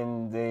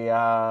in the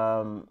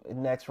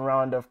next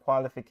round of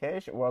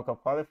qualification, World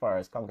Cup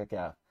qualifiers,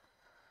 CONCACAF.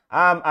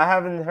 I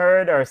haven't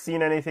heard or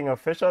seen anything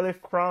officially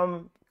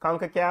from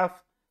CONCACAF.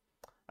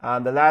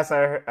 The last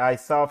I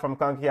saw from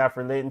CONCACAF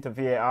relating to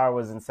VAR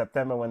was in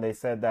September when they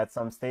said that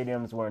some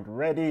stadiums weren't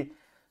ready.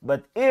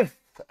 But if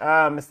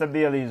Mr.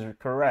 Bailey is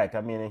correct,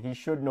 I mean, he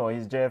should know.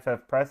 He's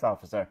JFF press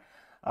officer.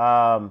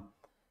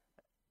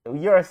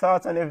 Your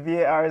thoughts on if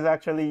VAR is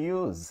actually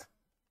used?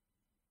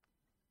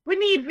 We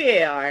need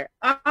VAR.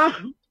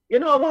 You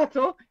know what,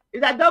 though?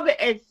 It's a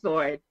double-edged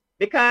sword.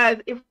 Because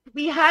if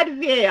we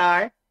had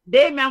VAR,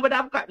 Damien would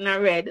have gotten a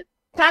red.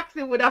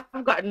 Taxi would have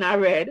gotten a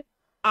red.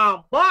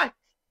 But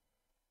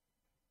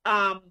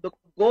the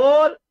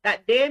goal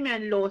that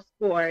Damien Lowe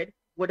scored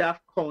would have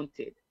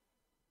counted.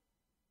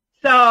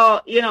 So,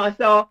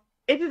 so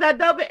it is a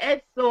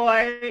double-edged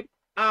sword.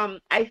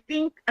 I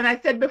think, and I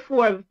said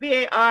before,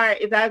 VAR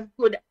is as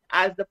good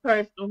as the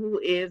person who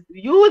is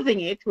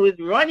using it, who is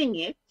running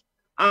it.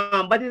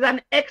 But it's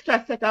an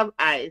extra set of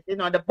eyes. The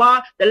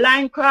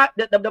line cross,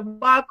 the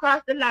ball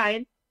crossed the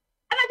line.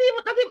 And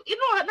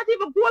not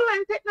even goal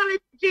line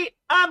technology.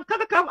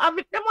 CONCACAF have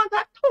it, them want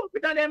to thump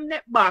it on them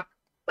net back.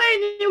 But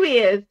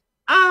anyways,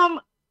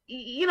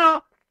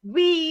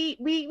 we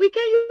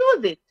can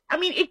use it. I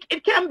mean,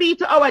 it can be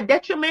to our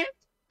detriment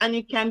and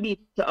it can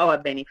be to our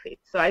benefit.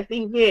 So I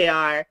think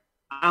VAR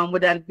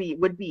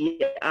would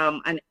be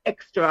an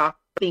extra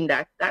thing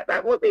that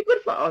would be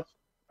good for us.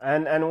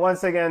 And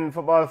once again,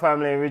 football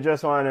family, we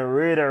just want to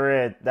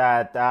reiterate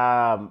that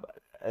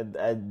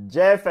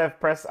JFF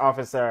press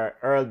officer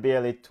Earl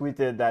Bailey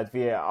tweeted that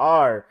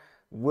VAR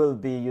will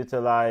be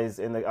utilized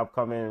in the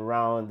upcoming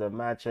round of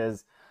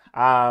matches,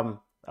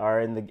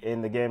 or in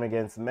the game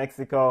against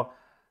Mexico.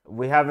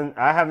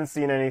 I haven't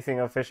seen anything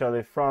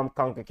officially from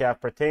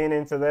CONCACAF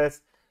pertaining to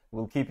this.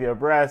 We'll keep you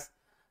abreast.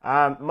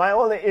 My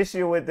only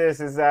issue with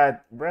this is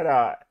that,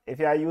 brother, if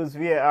you use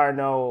VAR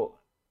now,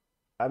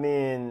 I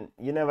mean,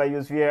 you never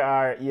use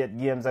VAR 8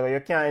 games ago. You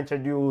can't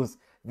introduce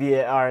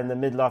VAR in the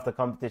middle of the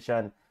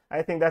competition.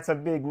 I think that's a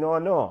big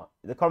no-no.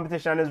 The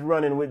competition is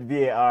running with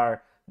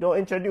VAR. Don't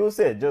introduce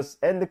it.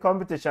 Just end the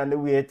competition the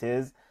way it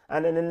is.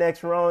 And in the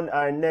next round,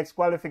 our next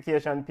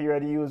qualification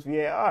period, use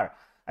VAR.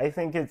 I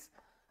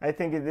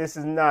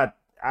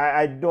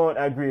don't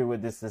agree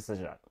with this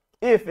decision,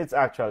 if it's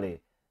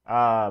actually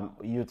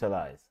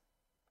utilized.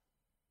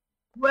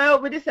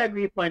 Well, we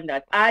disagree upon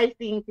that. I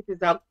think it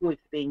is a good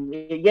thing.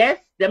 Yes,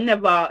 them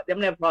never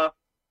use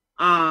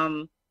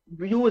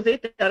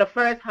it in the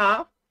first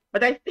half,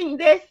 but I think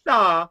they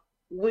saw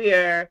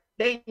where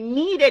they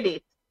needed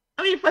it.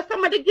 I mean, for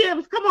some of the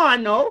games, come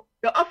on now,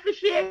 the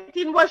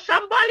officiating was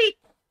shambolic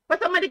for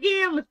some of the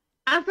games,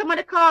 and some of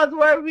the calls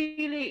were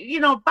really,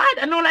 bad.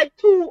 I know like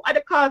 2 of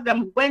the calls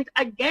them went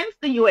against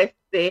the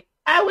USA.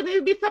 I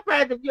wouldn't be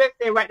surprised if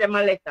USA write them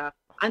a letter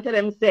and tell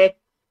them, say,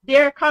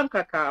 dear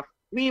CONCACAF,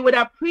 we would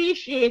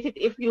appreciate it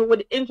if you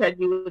would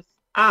introduce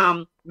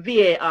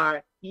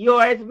VAR.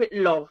 Yours with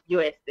love,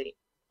 USA.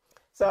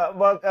 So,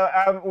 but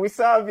we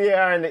saw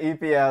VAR in the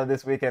EPL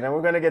this weekend, and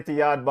we're going to get to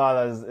Yard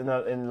Ballers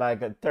in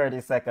like 30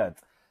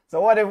 seconds.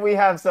 So what if we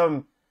have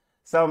some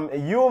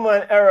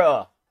human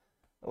error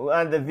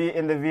in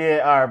the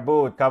VAR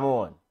booth? Come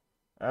on.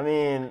 I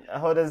mean,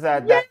 how does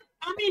that... Yes,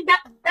 I mean,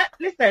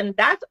 listen,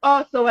 that's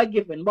also a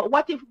given. But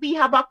what if we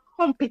have a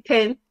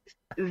competent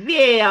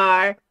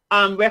VAR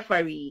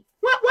referee?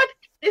 What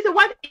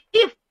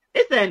if,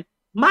 listen,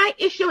 my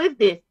issue is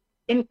this,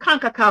 in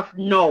CONCACAF,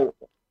 no.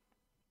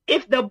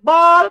 If the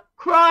ball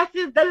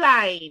crosses the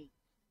line,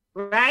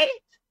 right?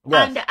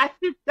 Yes. And the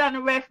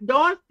assistant ref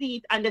don't see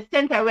it and the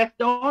center ref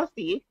don't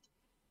see it,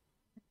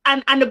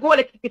 and the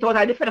goalie kick it out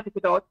and the defender kick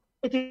it out,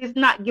 it is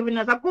not giving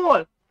us a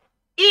goal.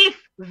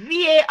 If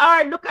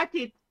VAR look at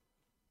it,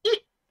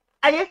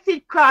 and you see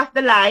it cross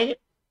the line,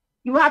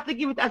 you have to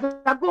give it as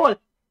a goal.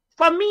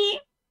 For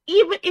me,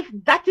 even if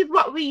that is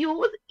what we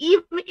use,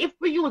 even if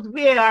we use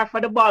VAR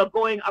for the ball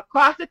going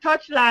across the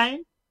touchline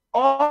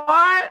or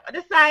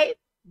the side,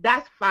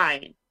 that's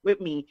fine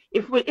with me.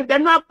 If they're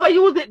not going to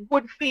use it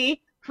good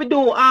for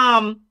do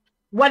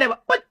whatever.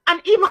 But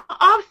and even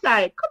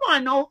offside, come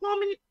on now, how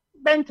many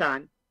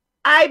Benton?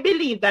 I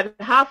believe that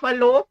half a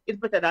loaf is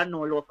better than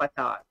no loaf at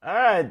all. All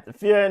right,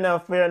 fair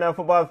enough,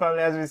 football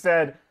family. As we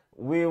said,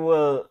 we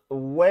will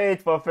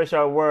wait for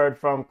official word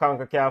from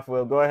CONCACAF.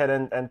 We'll go ahead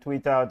and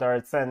tweet out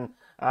or send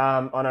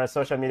on our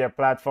social media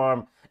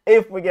platform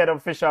if we get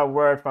official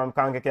word from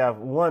CONCACAF.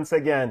 Once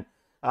again,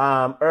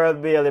 Earl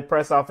Bailey,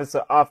 press officer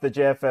of the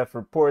JFF,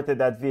 reported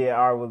that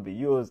VAR will be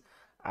used.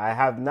 I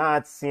have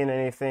not seen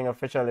anything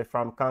officially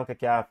from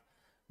CONCACAF.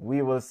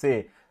 We will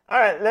see. All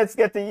right, let's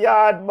get to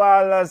Yard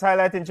Ballers,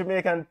 highlighting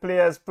Jamaican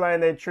players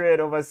plying their trade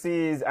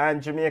overseas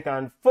and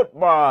Jamaican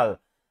football.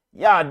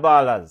 Yard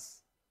Ballers.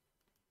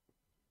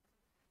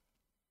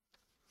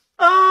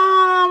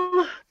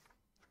 I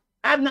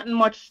have nothing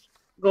much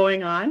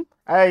going on.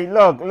 Hey,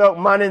 look,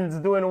 Manning's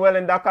doing well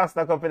in the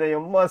Costa Cup. You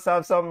must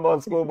have something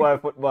about schoolboy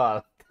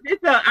football.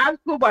 Listen, I have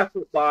schoolboy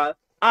football.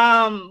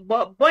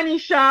 But Bunny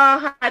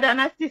Shaw had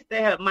an assist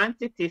to help Man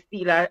City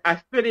steal a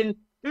spreading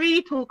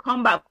 3-2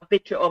 comeback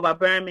victory over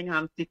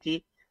Birmingham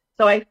City.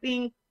 So I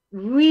think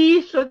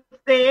we should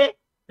say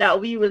that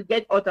we will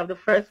get out of the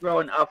first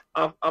round of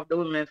the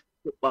women's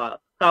football.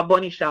 So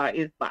Bunny Shaw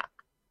is back.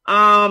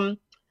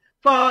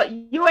 For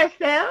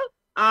USL,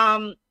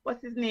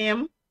 what's his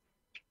name?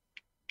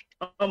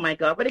 Oh my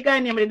God, what the guy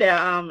named there?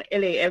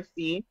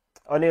 LAFC.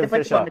 O'Neal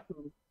Fisher.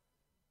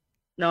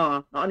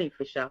 No, not O'Neal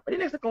Fisher. What the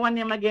next one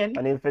name again?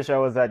 O'Neal Fisher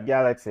was at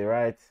Galaxy,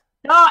 right?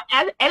 No,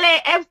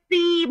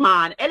 LAFC,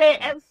 man.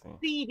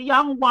 LAFC, the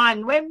young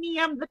one. When me,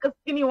 I'm like a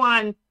skinny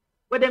one.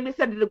 Where them they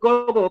said the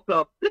Go-Go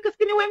Club. Look a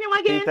skinny one name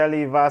again. Peter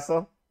Lee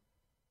Vassell.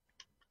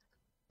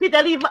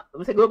 Peter Lee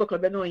Vassell. I say Go-Go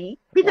Club, you know him.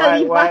 Peter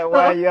Lee Vassell.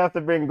 Why you have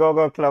to bring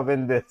Go-Go Club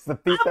in this? The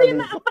Peter I mean,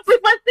 Lee.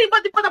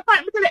 but the other part,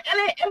 me tell the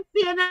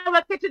LAFC and I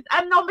never catch it.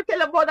 And now me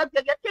tell about that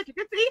you catch it,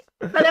 you see?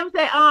 So them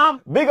say,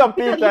 big up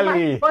Peter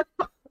Lee.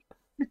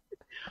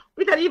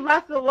 Peter Lee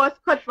Vassell was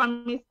cut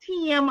from his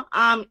team,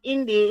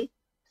 Indy.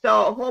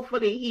 So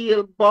hopefully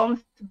he'll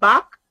bounce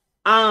back.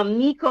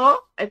 Nico,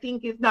 I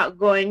think, is not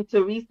going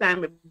to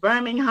re-sign with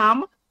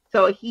Birmingham.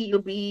 So he'll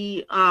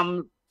be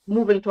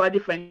moving to a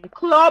different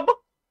club.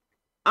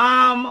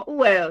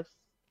 Who else?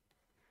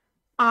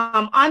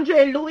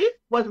 Andre Lewis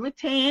was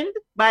retained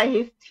by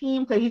his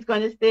team, so he's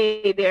going to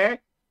stay there. I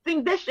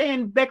think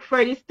Deshaun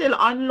Beckford is still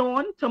on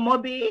loan to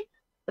Moby.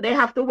 So they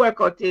have to work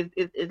out his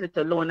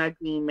little loan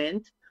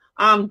agreement.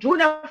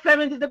 Junior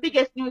Fleming is the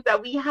biggest news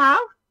that we have.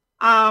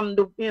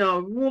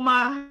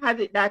 Rumor has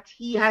it that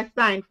he has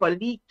signed for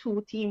League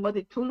 2 team, was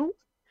it Toulouse?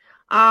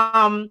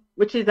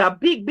 Which is a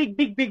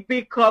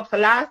big club. So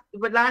last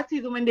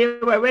season when they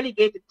were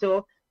relegated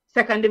to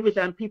second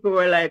division, people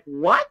were like,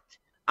 what?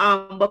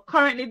 But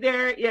currently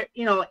they're,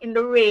 in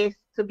the race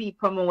to be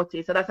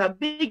promoted. So that's a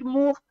big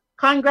move.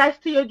 Congrats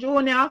to you,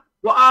 Junior.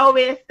 We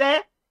always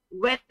say,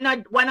 when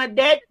not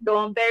dead,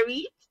 don't bury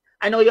it.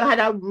 I know you had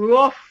a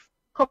rough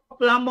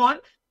couple of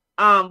months,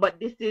 but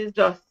this is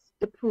just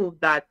to prove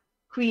that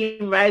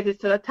cream rises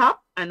to the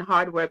top and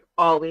hard work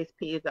always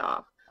pays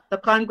off. So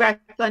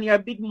congrats on your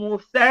big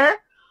move, sir.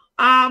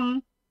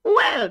 Who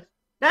else?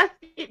 That's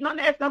it. Nothing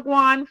else not go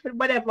on for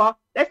whatever.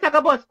 Let's talk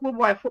about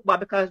schoolboy football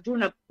because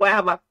Junior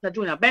Benton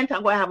going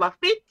to have a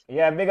fit.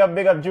 Yeah, big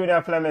up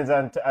Junior Flemings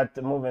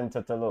at moving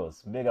to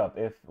Toulouse. Big up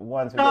if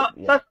once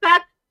we So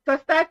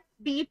Stats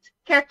beat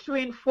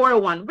Catherine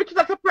 4-1, which is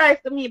a surprise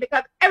to me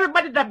because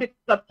everybody that beat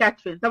up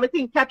Catherine. So we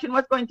think Catherine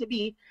was going to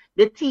be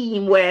the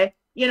team where,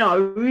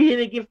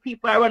 really give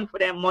people a run for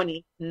their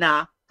money.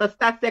 Nah. So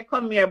Stats said,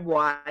 come here,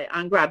 boy,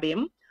 and grab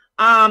him.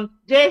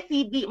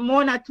 JC beat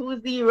Mona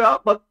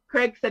 2-0, but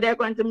Craig said they're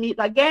going to meet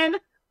again.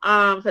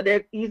 So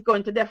he's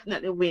going to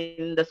definitely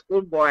win the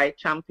schoolboy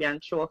champion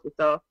trophy.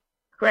 So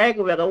Craig,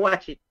 we're going to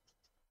watch it.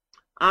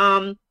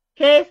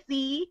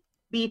 KC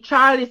beat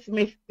Charlie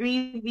Smith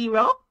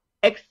 3-0.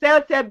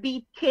 Excelsior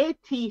beat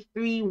KT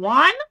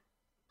 3-1.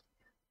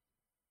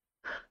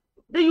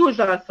 The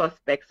usual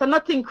suspects. So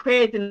nothing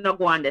crazy not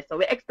go on there. So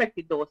we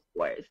expected those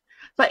scores.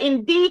 So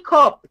in D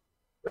Cup,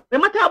 we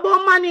might talk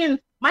about Mannings.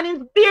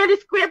 Mannings barely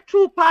scraped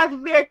through past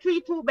Veer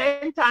 3-2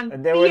 Benton.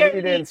 And they were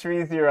leading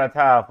 3-0 at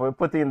half. We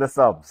put in the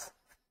subs.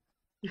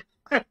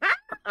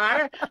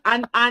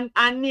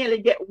 and nearly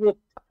get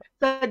whooped.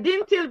 So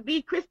Dintil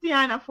beat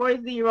Christiana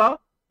 4-0.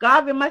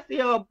 Garvey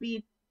Maceo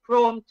beat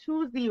From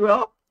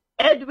 2-0.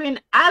 Edwin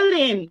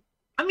Allen.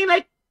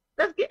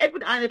 Let's get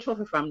Edwin Allen the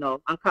trophy from now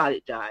and call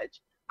it George.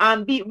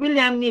 Beat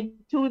William Nib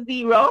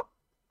 2-0.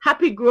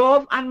 Happy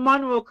Grove and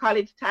Monroe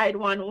College tied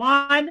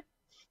 1-1.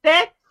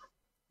 Stet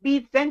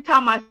beat St.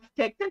 Thomas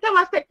Tech. St.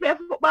 Thomas Tech play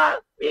football,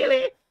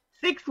 really?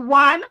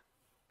 6-1.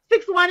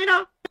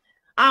 6-1,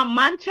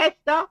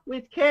 Manchester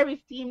with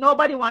Carey's team.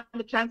 Nobody wants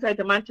to transfer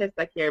to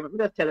Manchester, Carey. We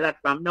just tell you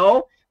that from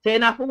now. So you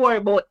don't have to worry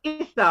about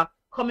Issa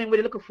coming with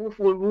a little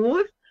full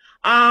rules.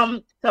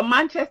 So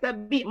Manchester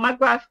beat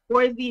McGrath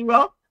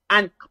 4-0.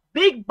 And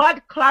Big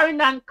Bad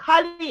Clarendon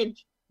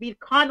College beat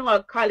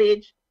Cornwall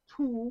College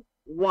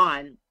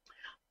 2-1.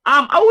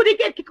 I would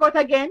get kicked out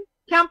again.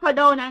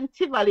 Camperdown and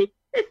Tivoli.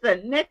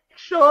 Listen, next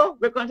show,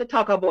 we're going to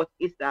talk about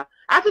Issa.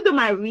 I have to do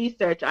my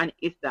research on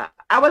Issa.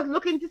 I was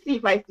looking to see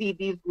if I see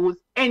these rules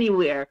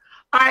anywhere.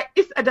 or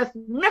is just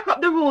make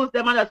up the rules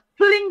them and just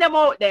fling them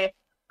out there.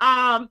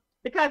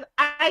 Because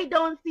I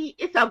don't see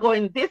Issa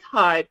going this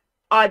hard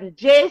on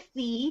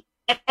JC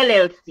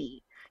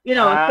LLC. You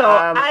know,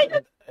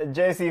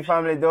 JC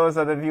family, those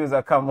are the views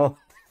that come up.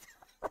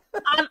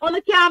 And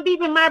only can't be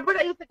my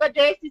brother used to go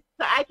JC,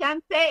 so I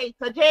can say.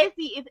 So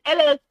JC is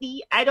LLC.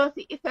 I don't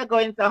see Issa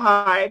going so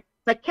hard.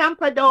 So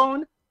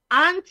Camperdown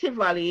and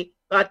Tivoli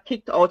got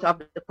kicked out of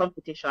the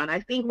competition. I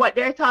think what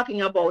they're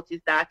talking about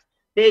is that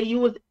they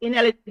use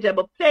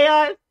ineligible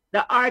players.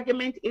 The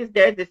argument is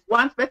there's this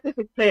one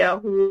specific player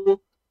who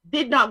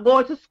did not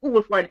go to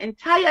school for an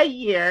entire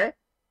year.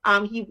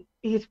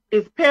 His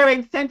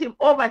parents sent him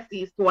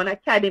overseas to an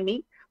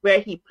academy where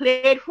he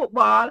played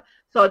football.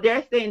 So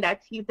they're saying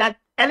that he's not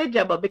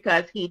eligible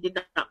because he did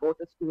not go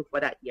to school for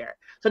that year.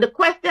 So the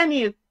question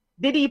is,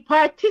 did he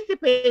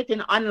participate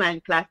in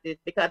online classes?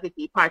 Because if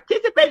he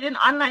participated in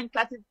online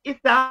classes,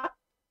 Issa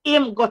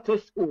him go to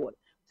school.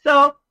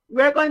 So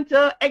we're going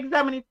to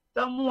examine it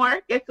some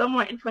more, get some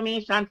more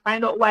information,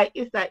 find out why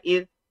Issa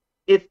is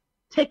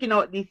taking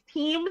out these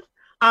teams.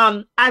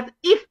 As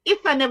if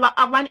Issa never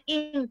have an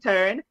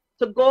intern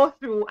to go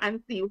through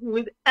and see who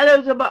is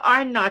eligible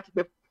or not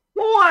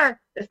before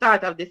the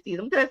start of the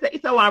season. Because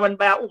Issa want to run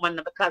by a woman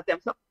because them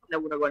something they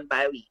would run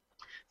by a week.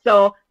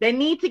 So they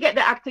need to get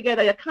the act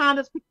together. You can't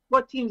just pick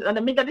for teams in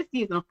the middle of the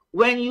season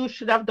when you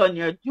should have done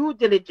your due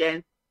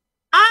diligence,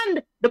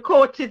 and the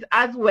coaches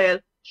as well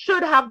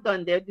should have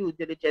done their due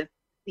diligence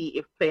to see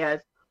if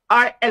players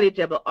are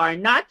eligible or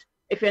not.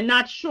 If you're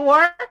not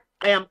sure,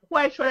 I am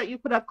quite sure that you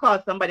could have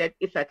called somebody at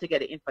ISA to get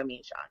the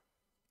information.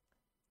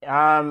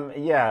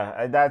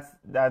 Yeah,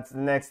 that's the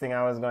next thing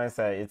I was going to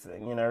say. It's,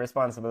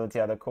 responsibility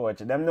of the coach.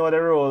 Them know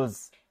the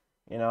rules,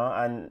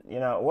 and,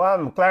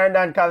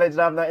 Clarendon College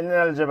have the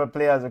ineligible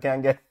players who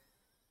can get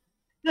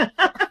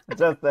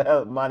just to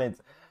help manage.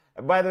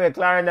 By the way,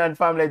 Clarendon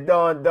family,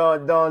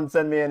 don't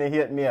send me any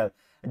hate mail.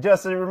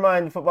 Just to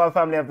remind football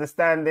family of the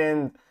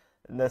standings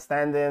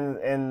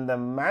in the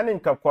Manning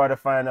Cup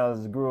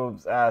quarterfinals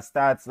groups.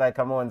 Stats, like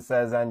Amon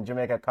says, and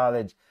Jamaica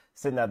College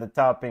sitting at the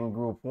top in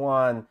Group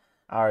 1,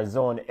 are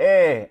Zone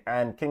A,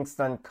 and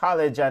Kingston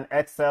College and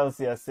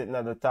Excelsior sitting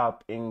at the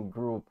top in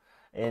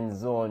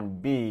Zone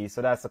B.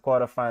 So that's the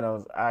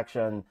quarterfinals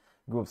action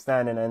group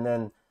standing. And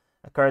then,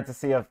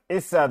 courtesy of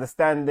ISA, the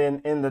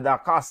standing in the Da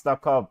Costa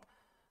Cup.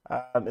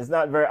 It's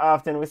not very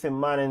often we see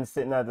Manning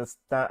sitting at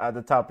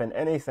the top in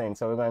anything,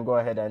 so we're going to go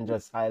ahead and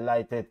just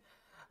highlight it.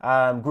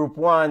 Group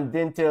 1,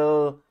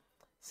 Dintil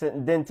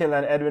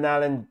and Edwin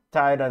Allen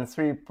tied on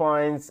 3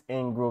 points.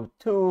 In Group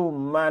 2,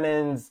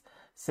 Manning's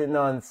sitting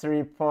on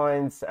 3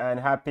 points, and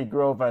Happy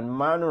Grove and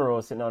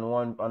Monroe sitting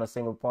on a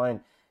single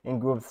point. In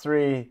Group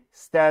 3,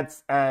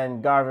 Stats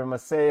and Garvey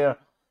Masaya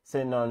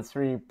sitting on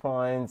 3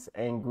 points.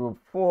 In Group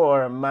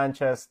 4,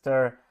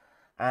 Manchester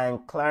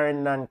and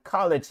Clarendon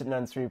College sitting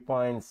on 3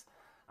 points.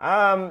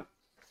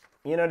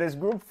 This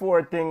Group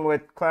 4 thing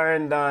with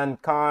Clarendon,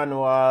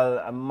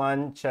 Cornwall,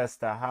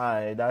 Manchester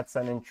High, that's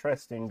an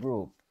interesting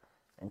group.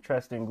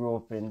 Interesting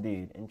group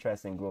indeed.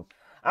 Interesting group.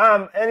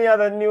 Any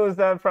other news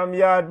from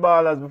Yard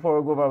Ballers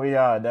before we go over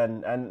Yard,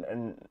 and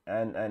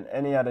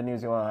any other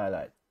news you want to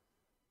highlight?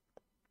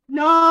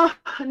 No,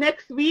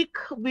 next week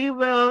we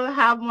will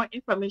have more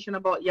information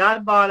about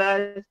Yard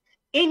Ballers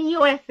in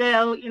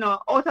USL,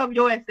 out of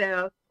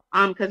USL.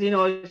 Because,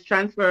 it's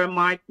transfer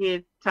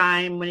market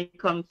time when it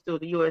comes to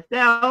the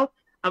USL,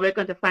 and we're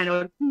going to find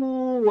out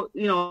who,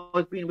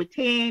 is being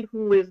retained,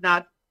 who is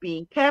not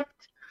being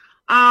kept.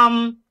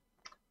 And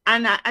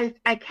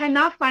I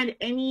cannot find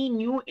any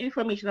new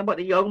information about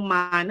the young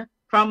man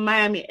from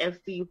Miami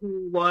FC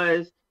who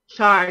was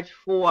charged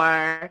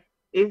for,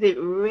 is it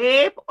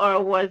rape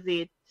or was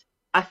it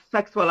a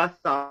sexual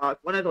assault?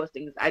 One of those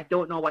things. I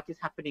don't know what is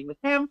happening with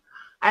him.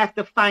 I have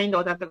to find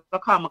out, I have to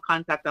call my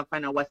contact and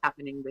find out what's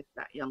happening with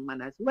that young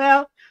man as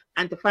well,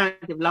 and to find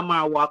out if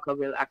Lamar Walker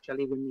will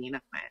actually remain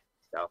a man.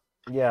 So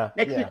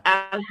next week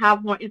I'll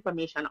have more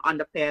information on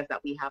the players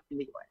that we have in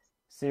the US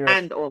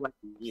and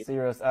overseas.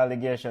 Serious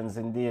allegations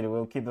indeed.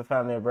 We'll keep the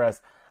family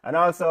abreast. And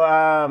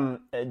also,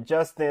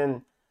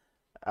 Justin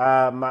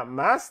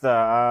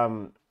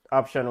Master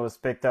option was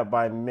picked up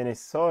by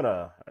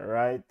Minnesota,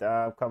 right?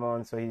 Come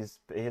on, so his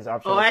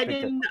option. Oh, I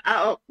didn't.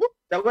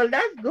 Well,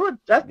 that's good.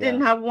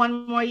 Justin have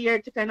one more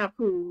year to kind of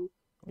prove.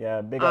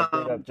 Yeah, big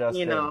up,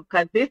 Justin.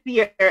 Because this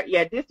year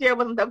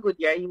wasn't a good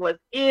year. He was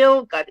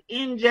ill, got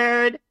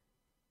injured.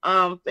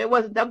 It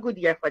wasn't a good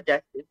year for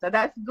Justin. So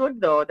that's good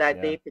though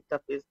that they picked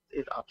up his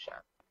option.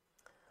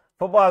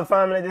 Football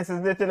family, this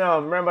is it now.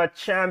 Remember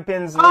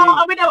Champions League.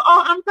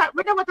 I'm sorry.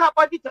 We never talked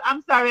about it.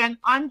 I'm sorry. And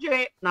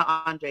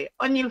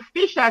O'Neal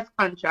Fisher's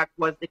contract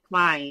was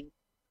declined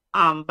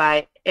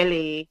by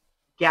LA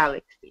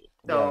Galaxy.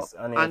 So yes,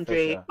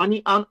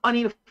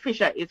 O'Neal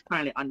Fisher is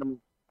currently on the move.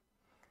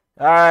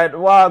 All right,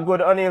 well,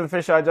 good O'Neal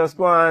Fisher. Just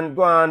go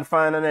on,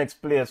 find the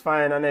next place,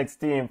 find the next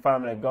team,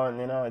 family. Go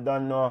on, I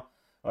don't know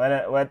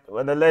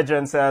when the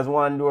legend says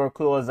one door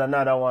closed,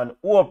 another one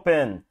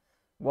open.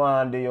 Go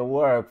on, do your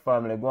work,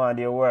 family. Go on,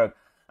 do your work.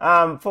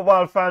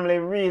 Football family,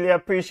 really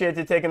appreciate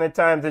you taking the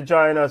time to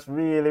join us.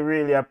 Really,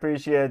 really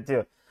appreciate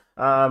you.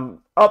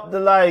 Up the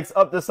likes,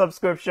 up the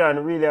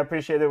subscription. Really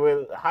appreciate it.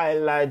 We'll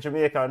highlight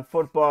Jamaican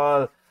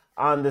football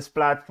on this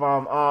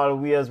platform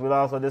always. We'll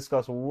also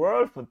discuss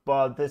world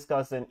football,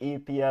 discussing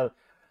EPL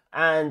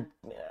and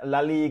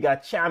La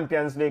Liga,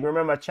 Champions League.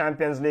 Remember,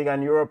 Champions League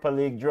and Europa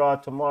League draw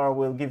tomorrow.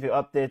 We'll give you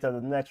update on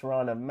the next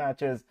round of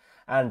matches.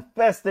 And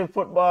festive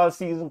football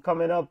season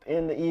coming up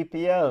in the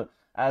EPL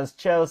as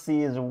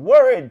Chelsea is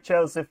worried.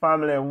 Chelsea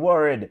family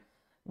worried.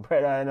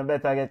 Brother, you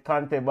better get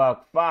Conte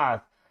back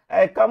fast.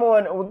 Hey, come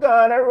on. We're going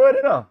on the road,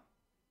 you know.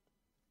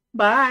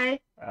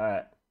 Bye. All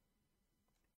right.